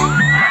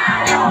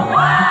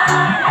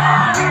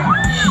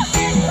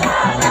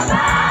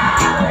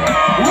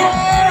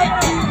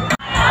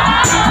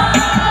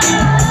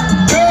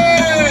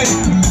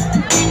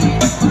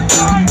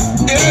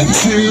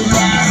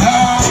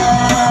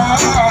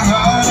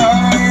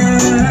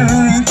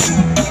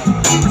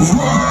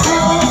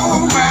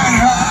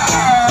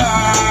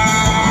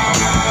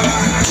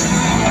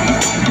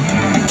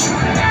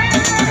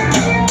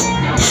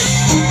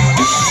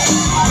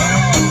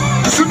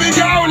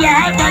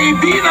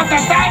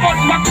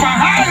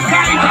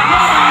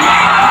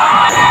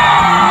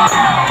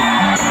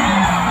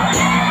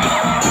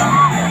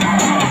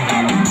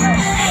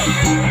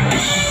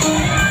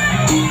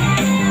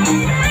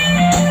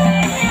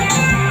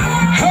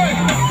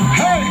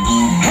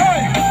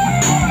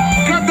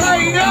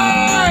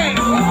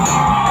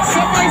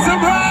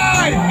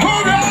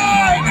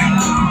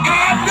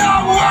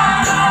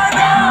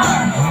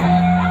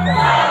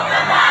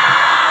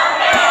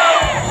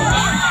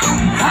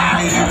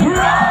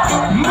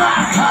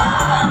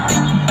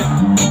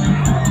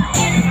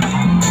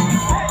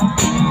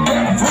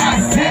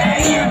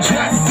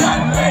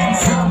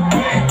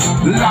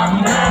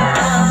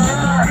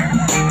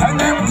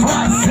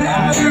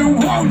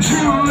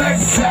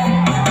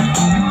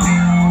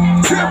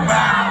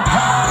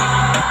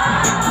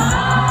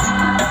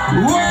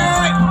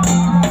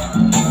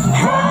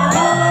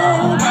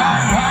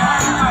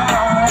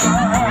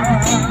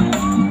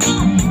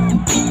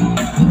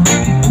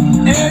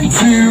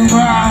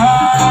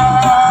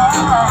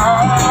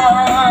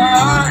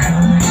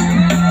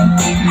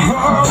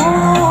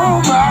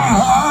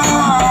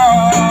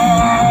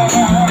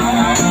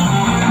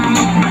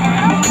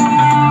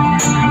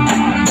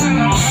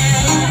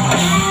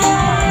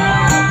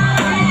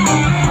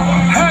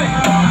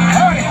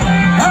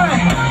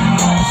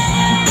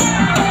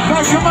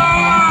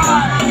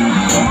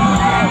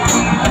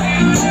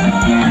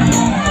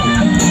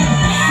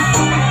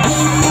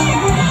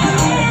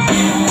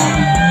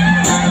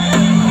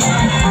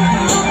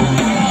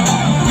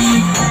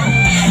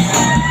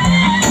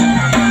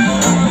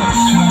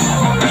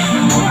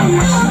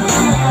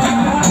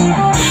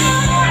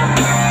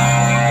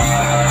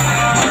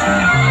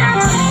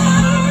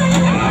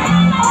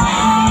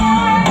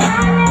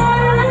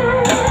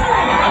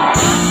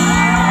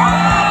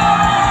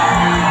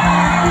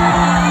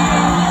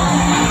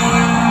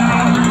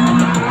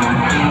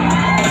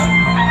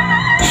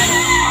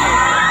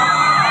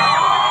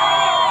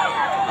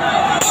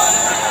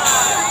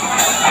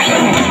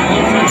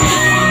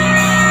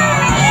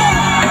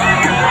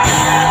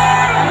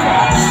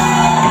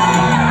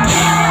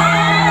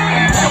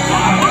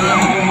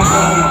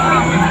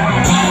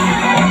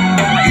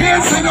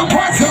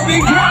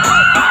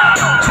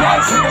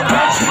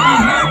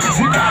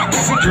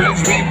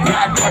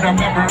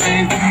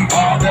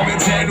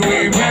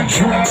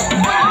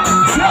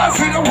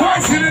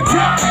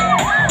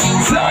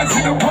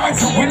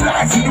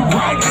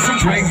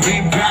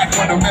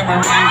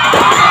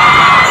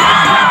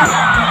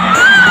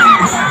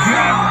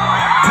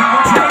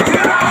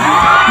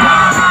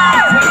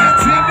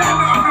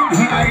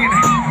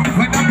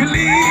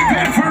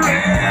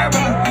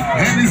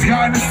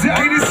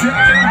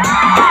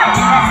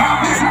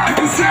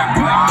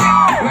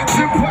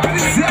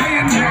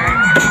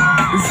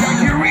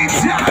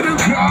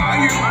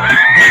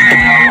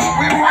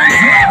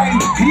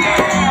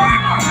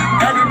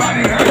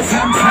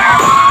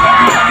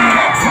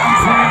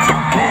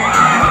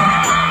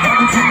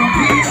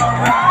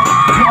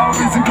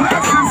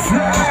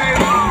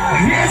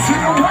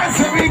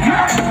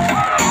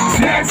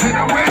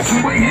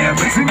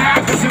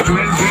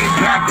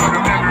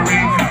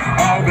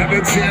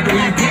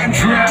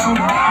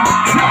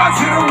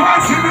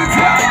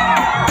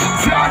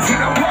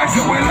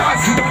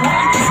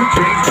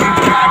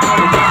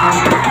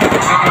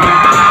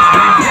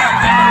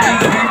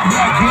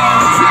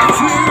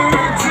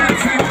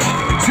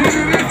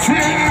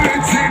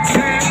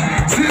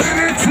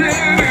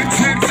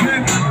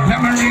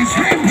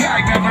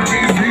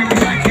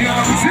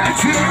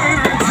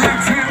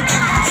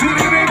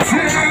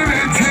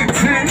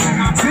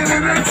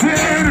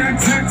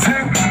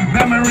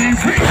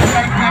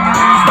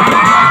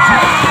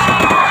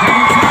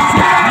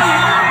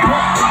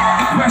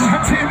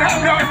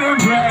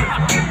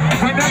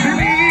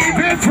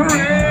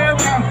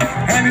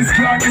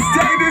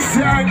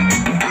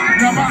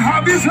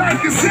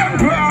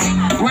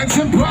 When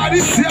somebody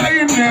say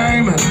your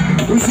name,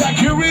 it's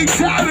like you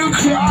reach out to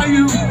call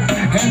you,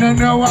 and I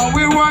know what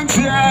we want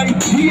to.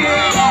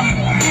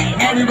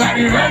 Yeah,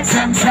 everybody hurts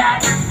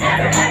sometimes.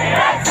 Everybody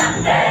hurts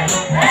someday.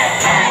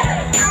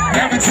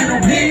 Everything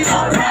will be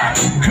alright.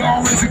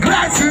 Go into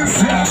glasses,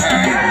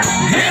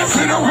 here's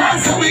to the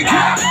ones that we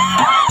got.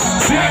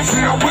 Here's to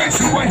the ways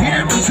that we're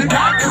here, but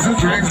tonight is a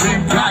drinks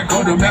being back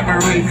on the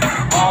memory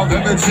of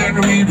everything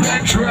we've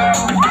been through.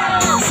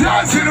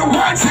 Here's to the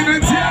ones in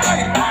the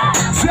day.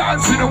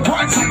 Here's to the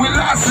ones that we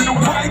lost in the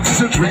way.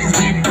 Cause the drinks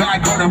being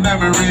back on the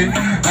memory,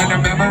 and the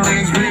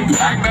memories bring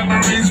back,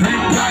 memories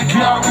bring back.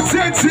 Yo,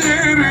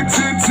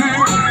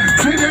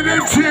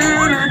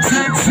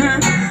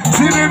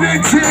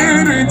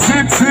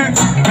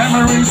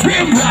 memories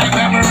bring back,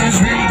 memories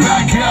bring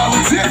back. Yo,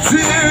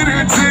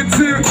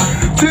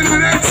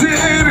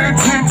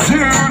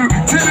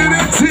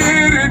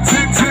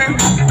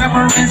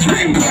 memories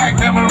bring back,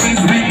 memories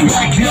bring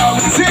back. Yo,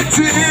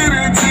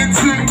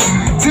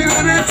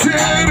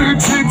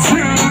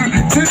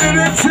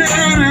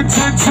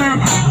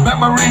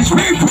 memories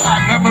bring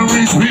back,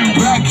 memories bring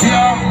back.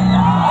 Yo.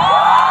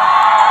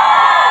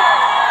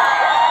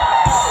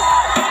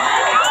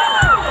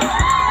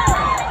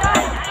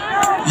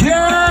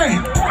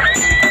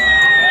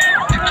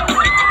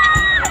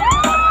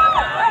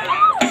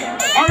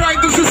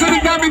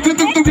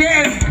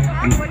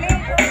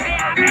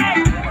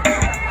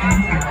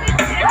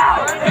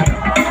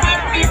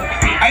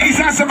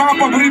 Sa mga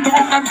paborito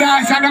kong kanta,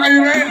 sana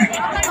kayo rin.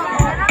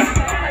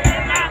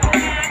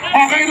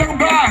 Okay lang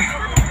ba?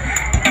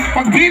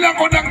 Pagbilang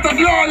ko ng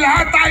 3,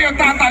 lahat tayo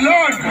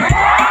tatalon.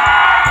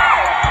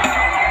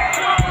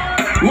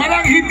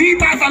 Walang hindi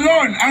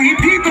tatalon, ang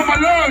hindi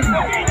tumalon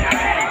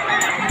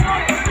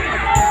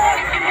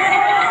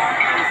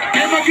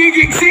eh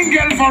magiging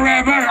single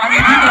forever, ang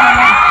hindi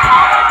tumalon.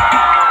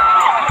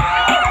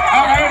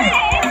 Okay,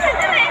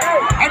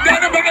 handa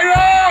na ba kayo?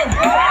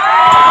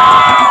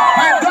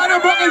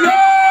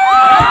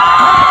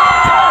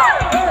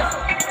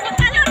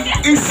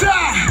 Isa,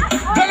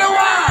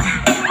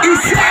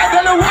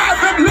 dalawa,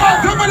 tatlo,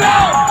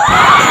 dumalaw!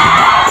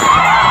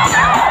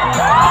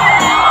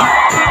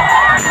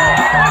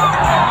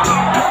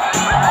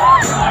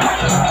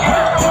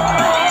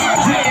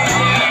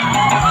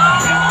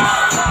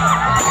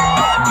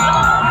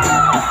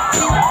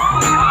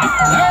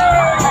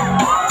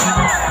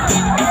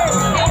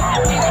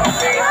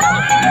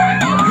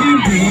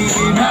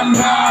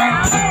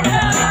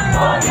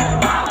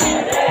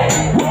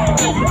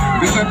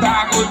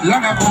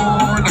 Lang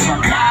ako na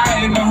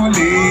makain na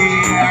huli.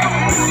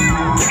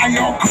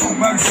 Ayoko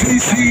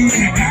magsisi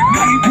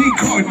na hindi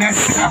ko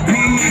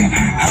nasabi,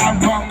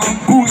 habang ang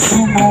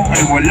puso mo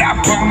ay wala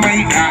pang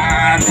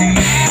may-ari.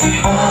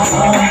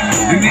 Oo,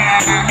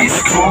 nais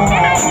ko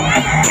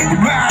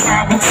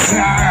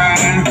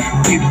makabuksan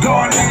ito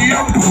na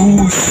yung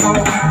puso,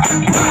 at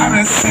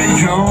para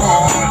sa'yo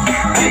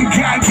ay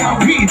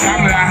gagawin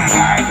ang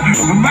lahat.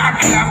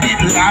 Makamit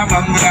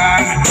lamang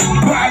lang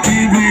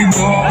pag-ibig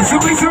mo.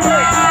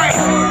 Sabay-sabay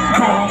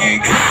kung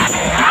ikaw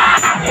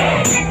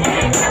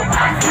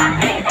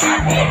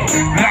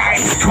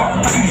nais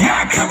kong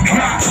siyakap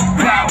ka,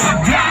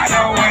 bawat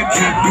araw at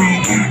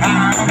gabi.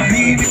 Ang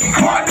piling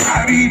ko na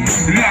rin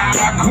na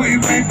ako'y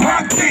may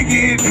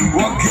pagtingin.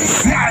 Huwag ka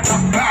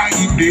sanang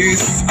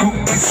mainis kung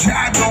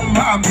masyadong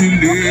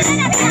mabilis.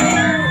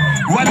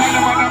 Wala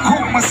naman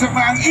akong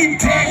masamang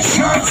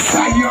intention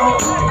sa'yo.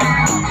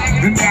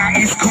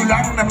 Nais ko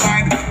lang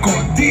naman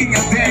konting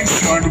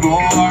attention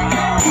mo,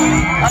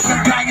 at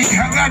ang tanging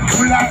hangad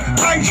ko lang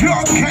ay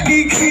iyong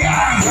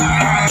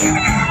kaligayahan.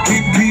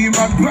 Hindi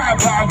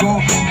magbabago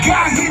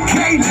kahit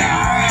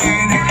kailan.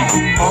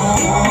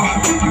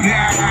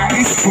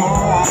 Nais ko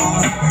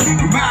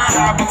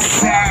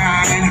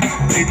mabuksan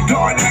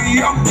ito ng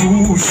iyong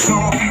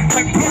puso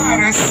at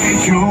para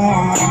sa'yo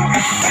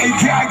ay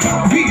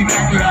gagawin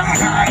ang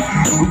lahat.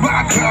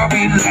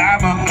 Magkabila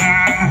mga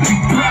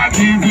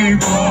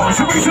pag-ibig mo.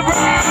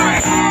 Sabay-sabay!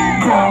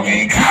 Kung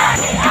ikaw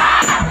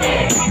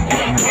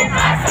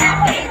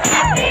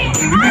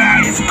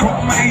nais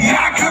kong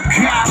mayakap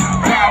ka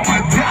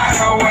bawat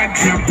araw at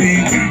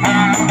gabi.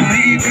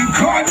 Aminin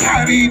ko na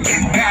rin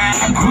na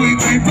ako'y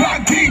may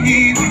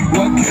pagtingin.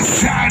 Huwag ka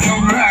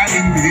sanang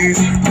marinis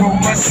kung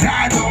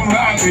masyadong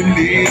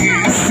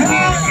mabilis.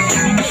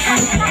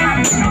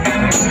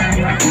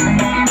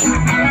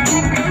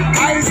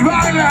 Ayos ba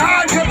ang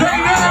lahat? Katay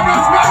na ang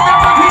respect na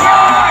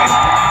paghinay!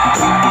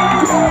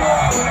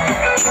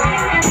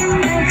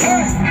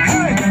 Hey,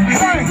 hey,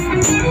 hey!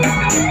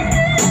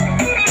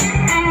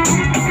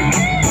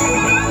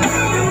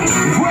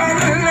 Well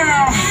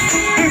now,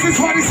 this is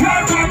what is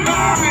on my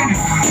mind.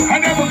 I'm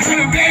never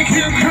gonna make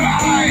you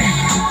cry.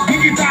 Di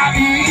kita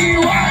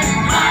iiwan.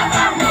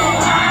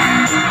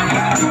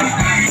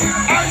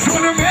 I just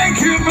wanna make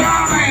you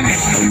mine,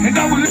 and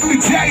I will let me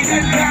take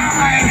that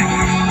night.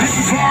 This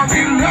is for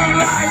real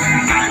life.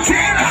 I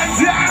cannot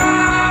die.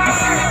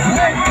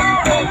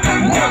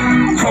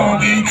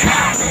 Kung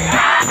ikaw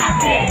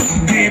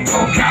di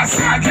mo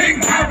kasaging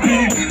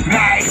happy,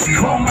 nais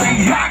kong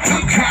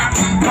mayakap ka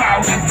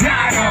bawat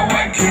araw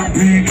at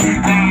gabi.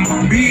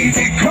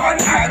 Aminin ko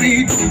na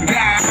rin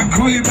na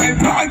ako'y may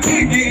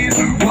pagtingin.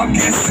 Huwag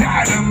ka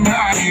sanang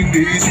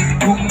marinis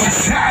kung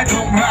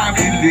masyadong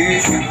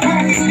mabilis.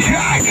 Kung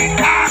ika'y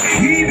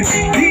akin,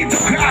 dito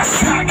ka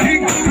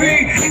sa'king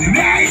tabi.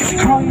 Nais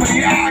kong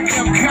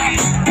mayakap ka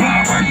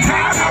bawat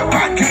araw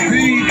at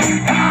gabi.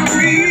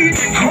 Aminin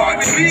ko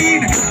na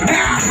rin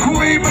na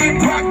ako'y may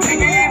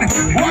pagtingin.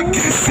 Huwag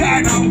ka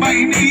sanang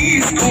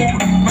mainis kung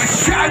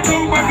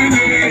masyadong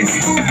mabilis.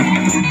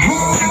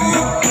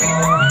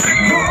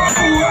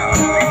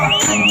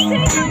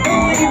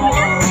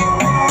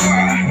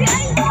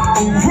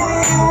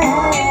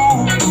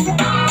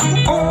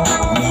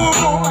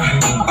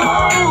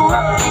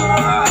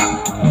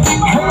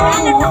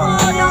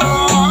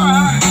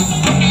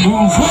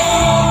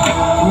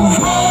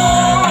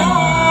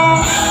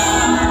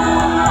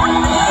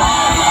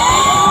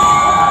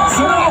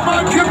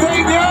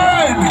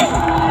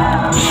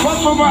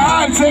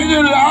 Pagmamahal sa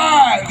inyo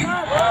lahat.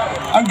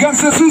 Hanggang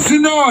sa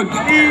susunod.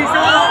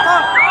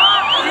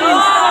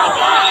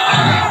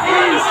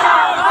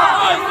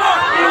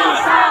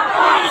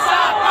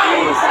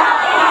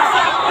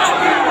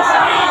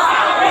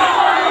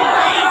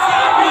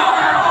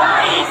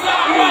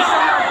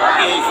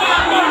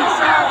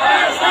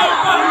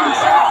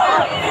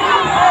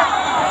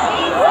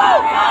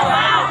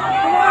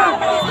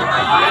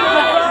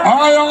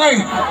 Okay.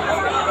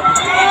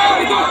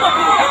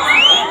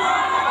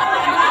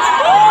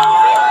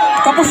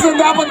 Tapos na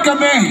dapat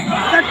kami.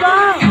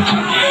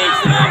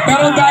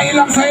 Pero dahil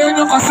lang sa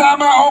inyo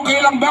kasama, okay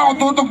lang ba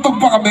kung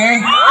tutugtog pa kami?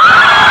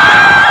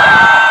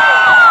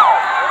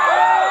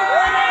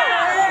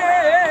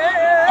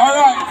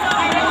 Alright.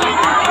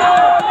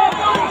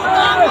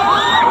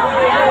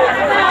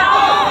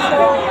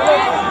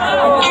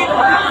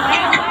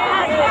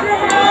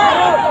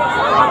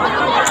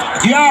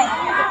 Yeah.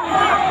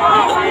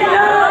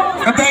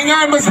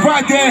 Kataingan, mas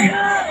pwede.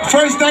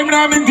 First time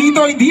namin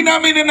dito, hindi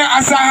namin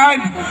inaasahan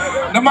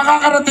na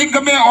makakarating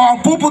kami o ang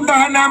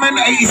pupuntahan namin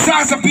ay isa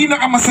sa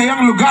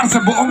pinakamasayang lugar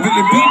sa buong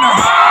Pilipinas.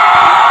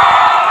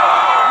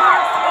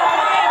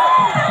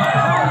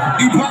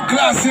 Ibang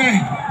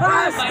klase.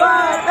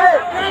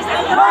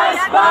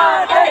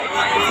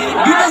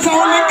 Dito sa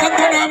huling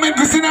kanta namin,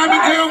 gusto namin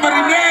kayo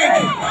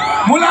marinig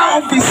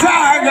mula umpisa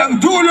hanggang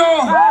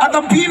dulo. At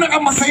ang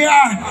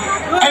pinakamasaya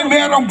ay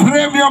merong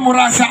premyo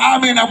mula sa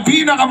amin. Ang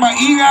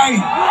pinakamaingay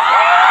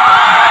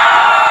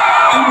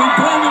ay may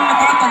premyong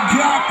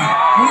natatanggap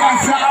mula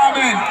sa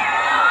amin.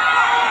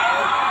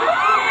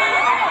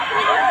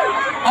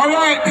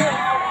 Alright.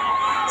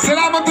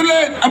 Salamat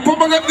ulit. Ang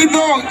pamagat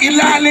nito,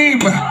 Ilalim.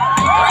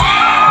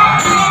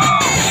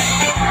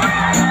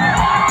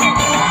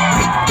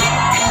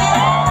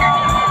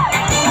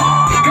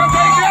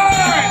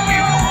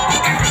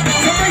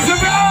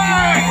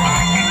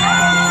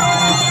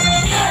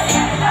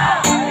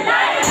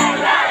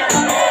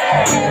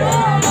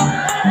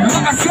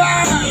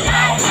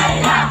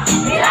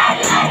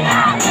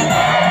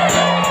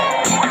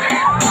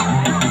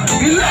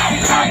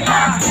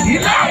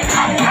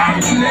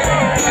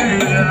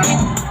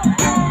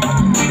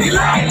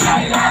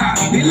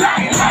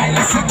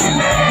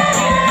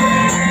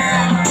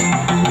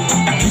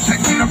 Kita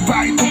nyo na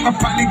ba itong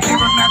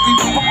kapaligiran natin?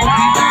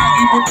 Pakunti na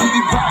ibon kung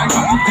di ba ay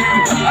makutin.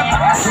 At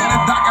ang aso na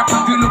dagat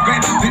at dilugay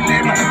ng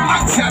dilim.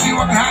 Ang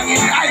sariwang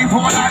hangin ay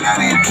wala na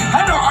rin.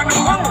 Ano-ano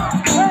ang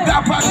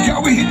dapat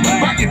gawin?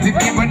 Bakit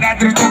hindi ba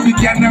natin ito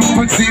bigyan ng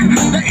pansin?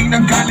 Daing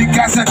ng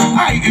kalikasan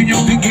ay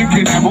inyong tingin.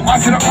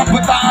 Kinabukasan ng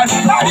kabataan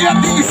ay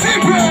ating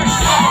isipin.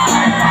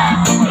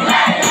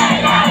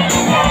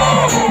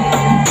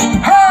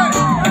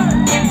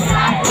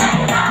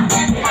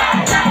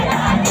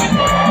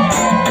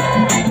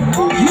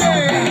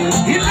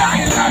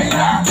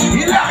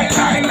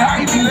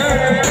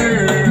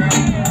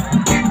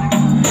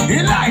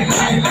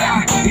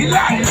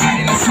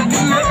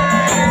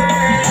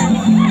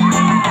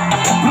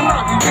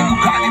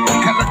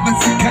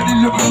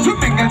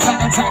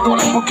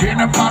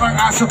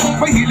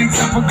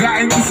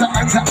 pagkain kung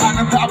saan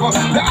ang tabo.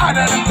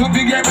 Daanan ng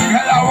tubig ay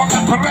maghalawang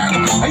at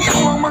parado. Ayaw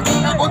ang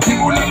magkakabot, di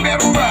ulan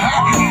meron baha.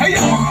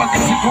 Ayaw ang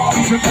mag-isip ko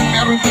kung saan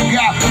meron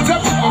taga. Sa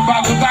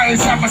pagbabago tayo,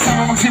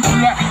 sama-sama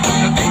magsimula.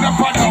 Dating na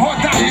panahon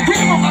tayo, di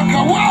mo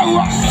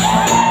magkawawa.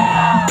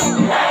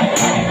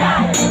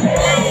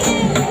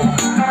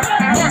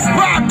 What's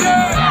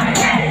poppin'?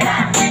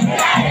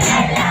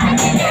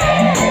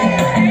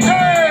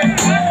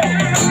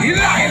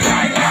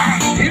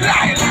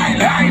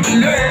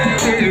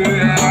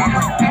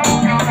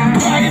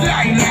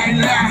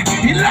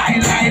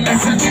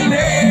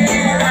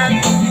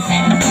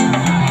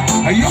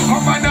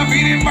 Ayoko man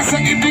aminin,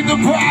 masakit dito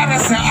para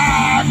sa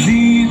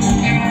akin.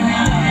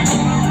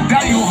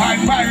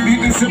 Dayuhan man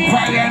dito sa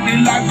bayan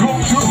nila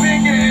kung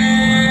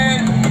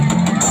tumingin.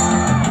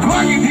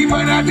 Kung hindi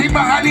man natin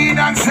mahalin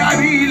ang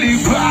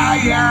sariling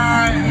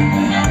bayan,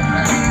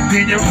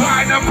 di nyo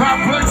ba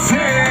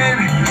napapansin?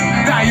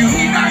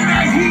 Dayuhin ang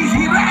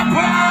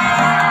nahihirapan.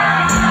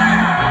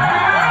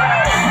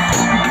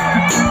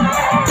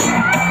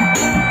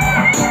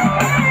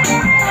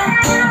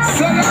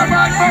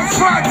 Salamat Mas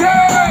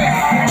Fatih!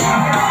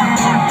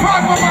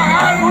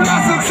 Pagmamahal mula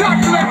sa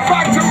Chocolate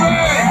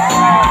Factory!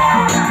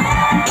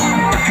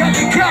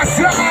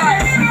 Kalikasan!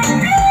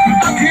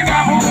 Ang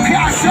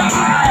kinabukasan!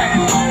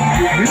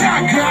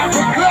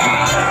 Nagkabagla!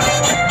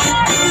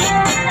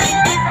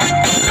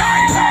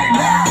 Lay, lay,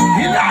 lay!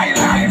 Hilay,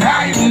 lay,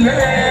 lay,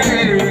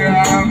 lay!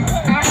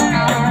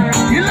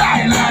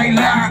 Hilay, lay,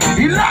 lay!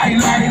 Hilay,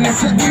 lay, lay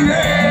sa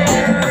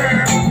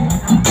dilim!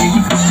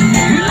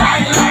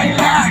 Hilay, lay,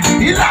 lay!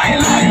 Hilay,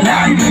 lay,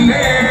 lay,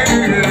 lay!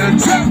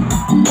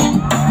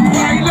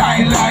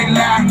 Lay, lay,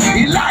 lay!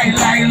 Hilay,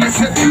 lay, lay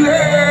sa dilim!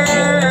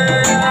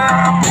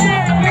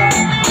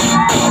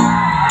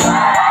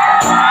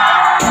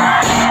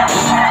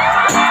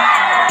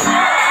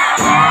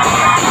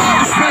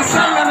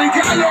 Special na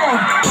regalo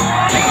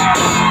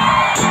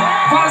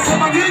para sa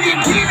magiging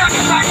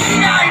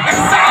pinakamaingay na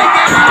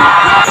saga!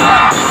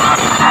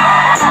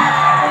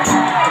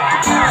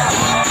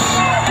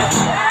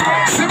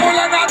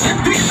 Simulan natin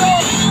dito!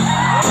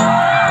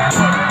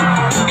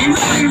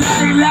 Ilay,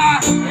 lay, lay!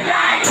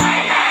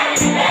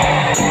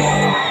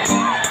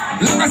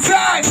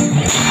 Lakasan!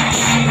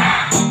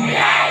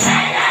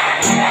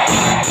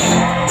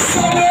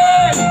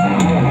 Solid!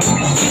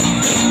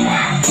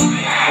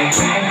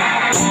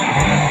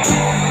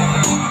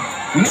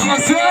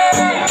 Lakasan!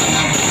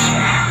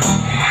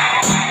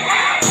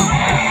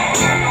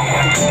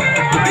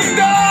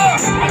 Dito!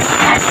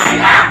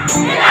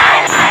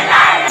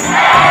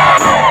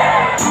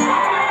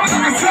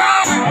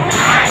 Lakasan!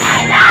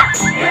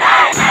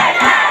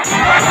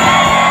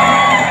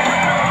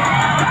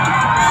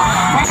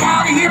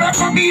 Papakihirap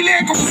pamili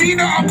kung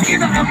sino ang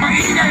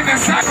pinakamaingay na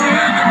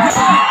sakin.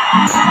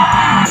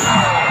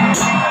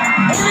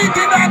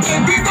 Ulitin natin,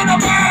 dito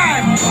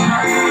naman!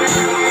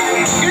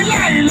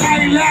 Ilay, ilay,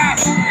 ilay!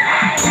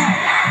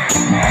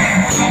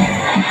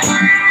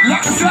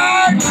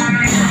 Lakasan!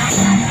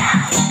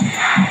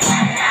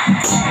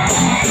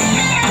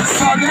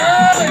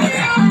 Solid!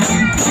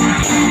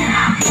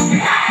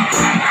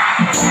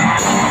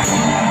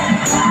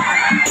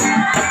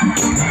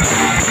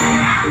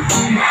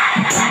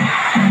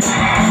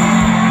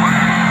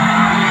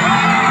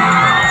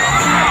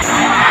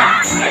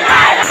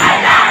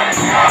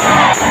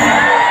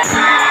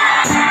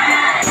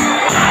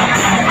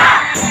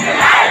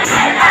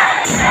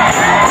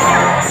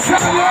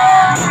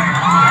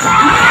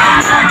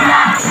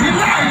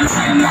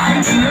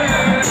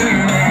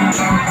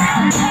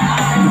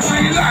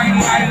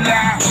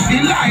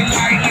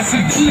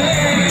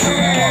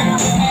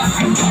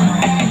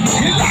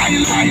 Lay,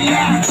 lay,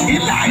 lay, lay,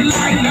 lay,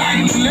 lay, lay,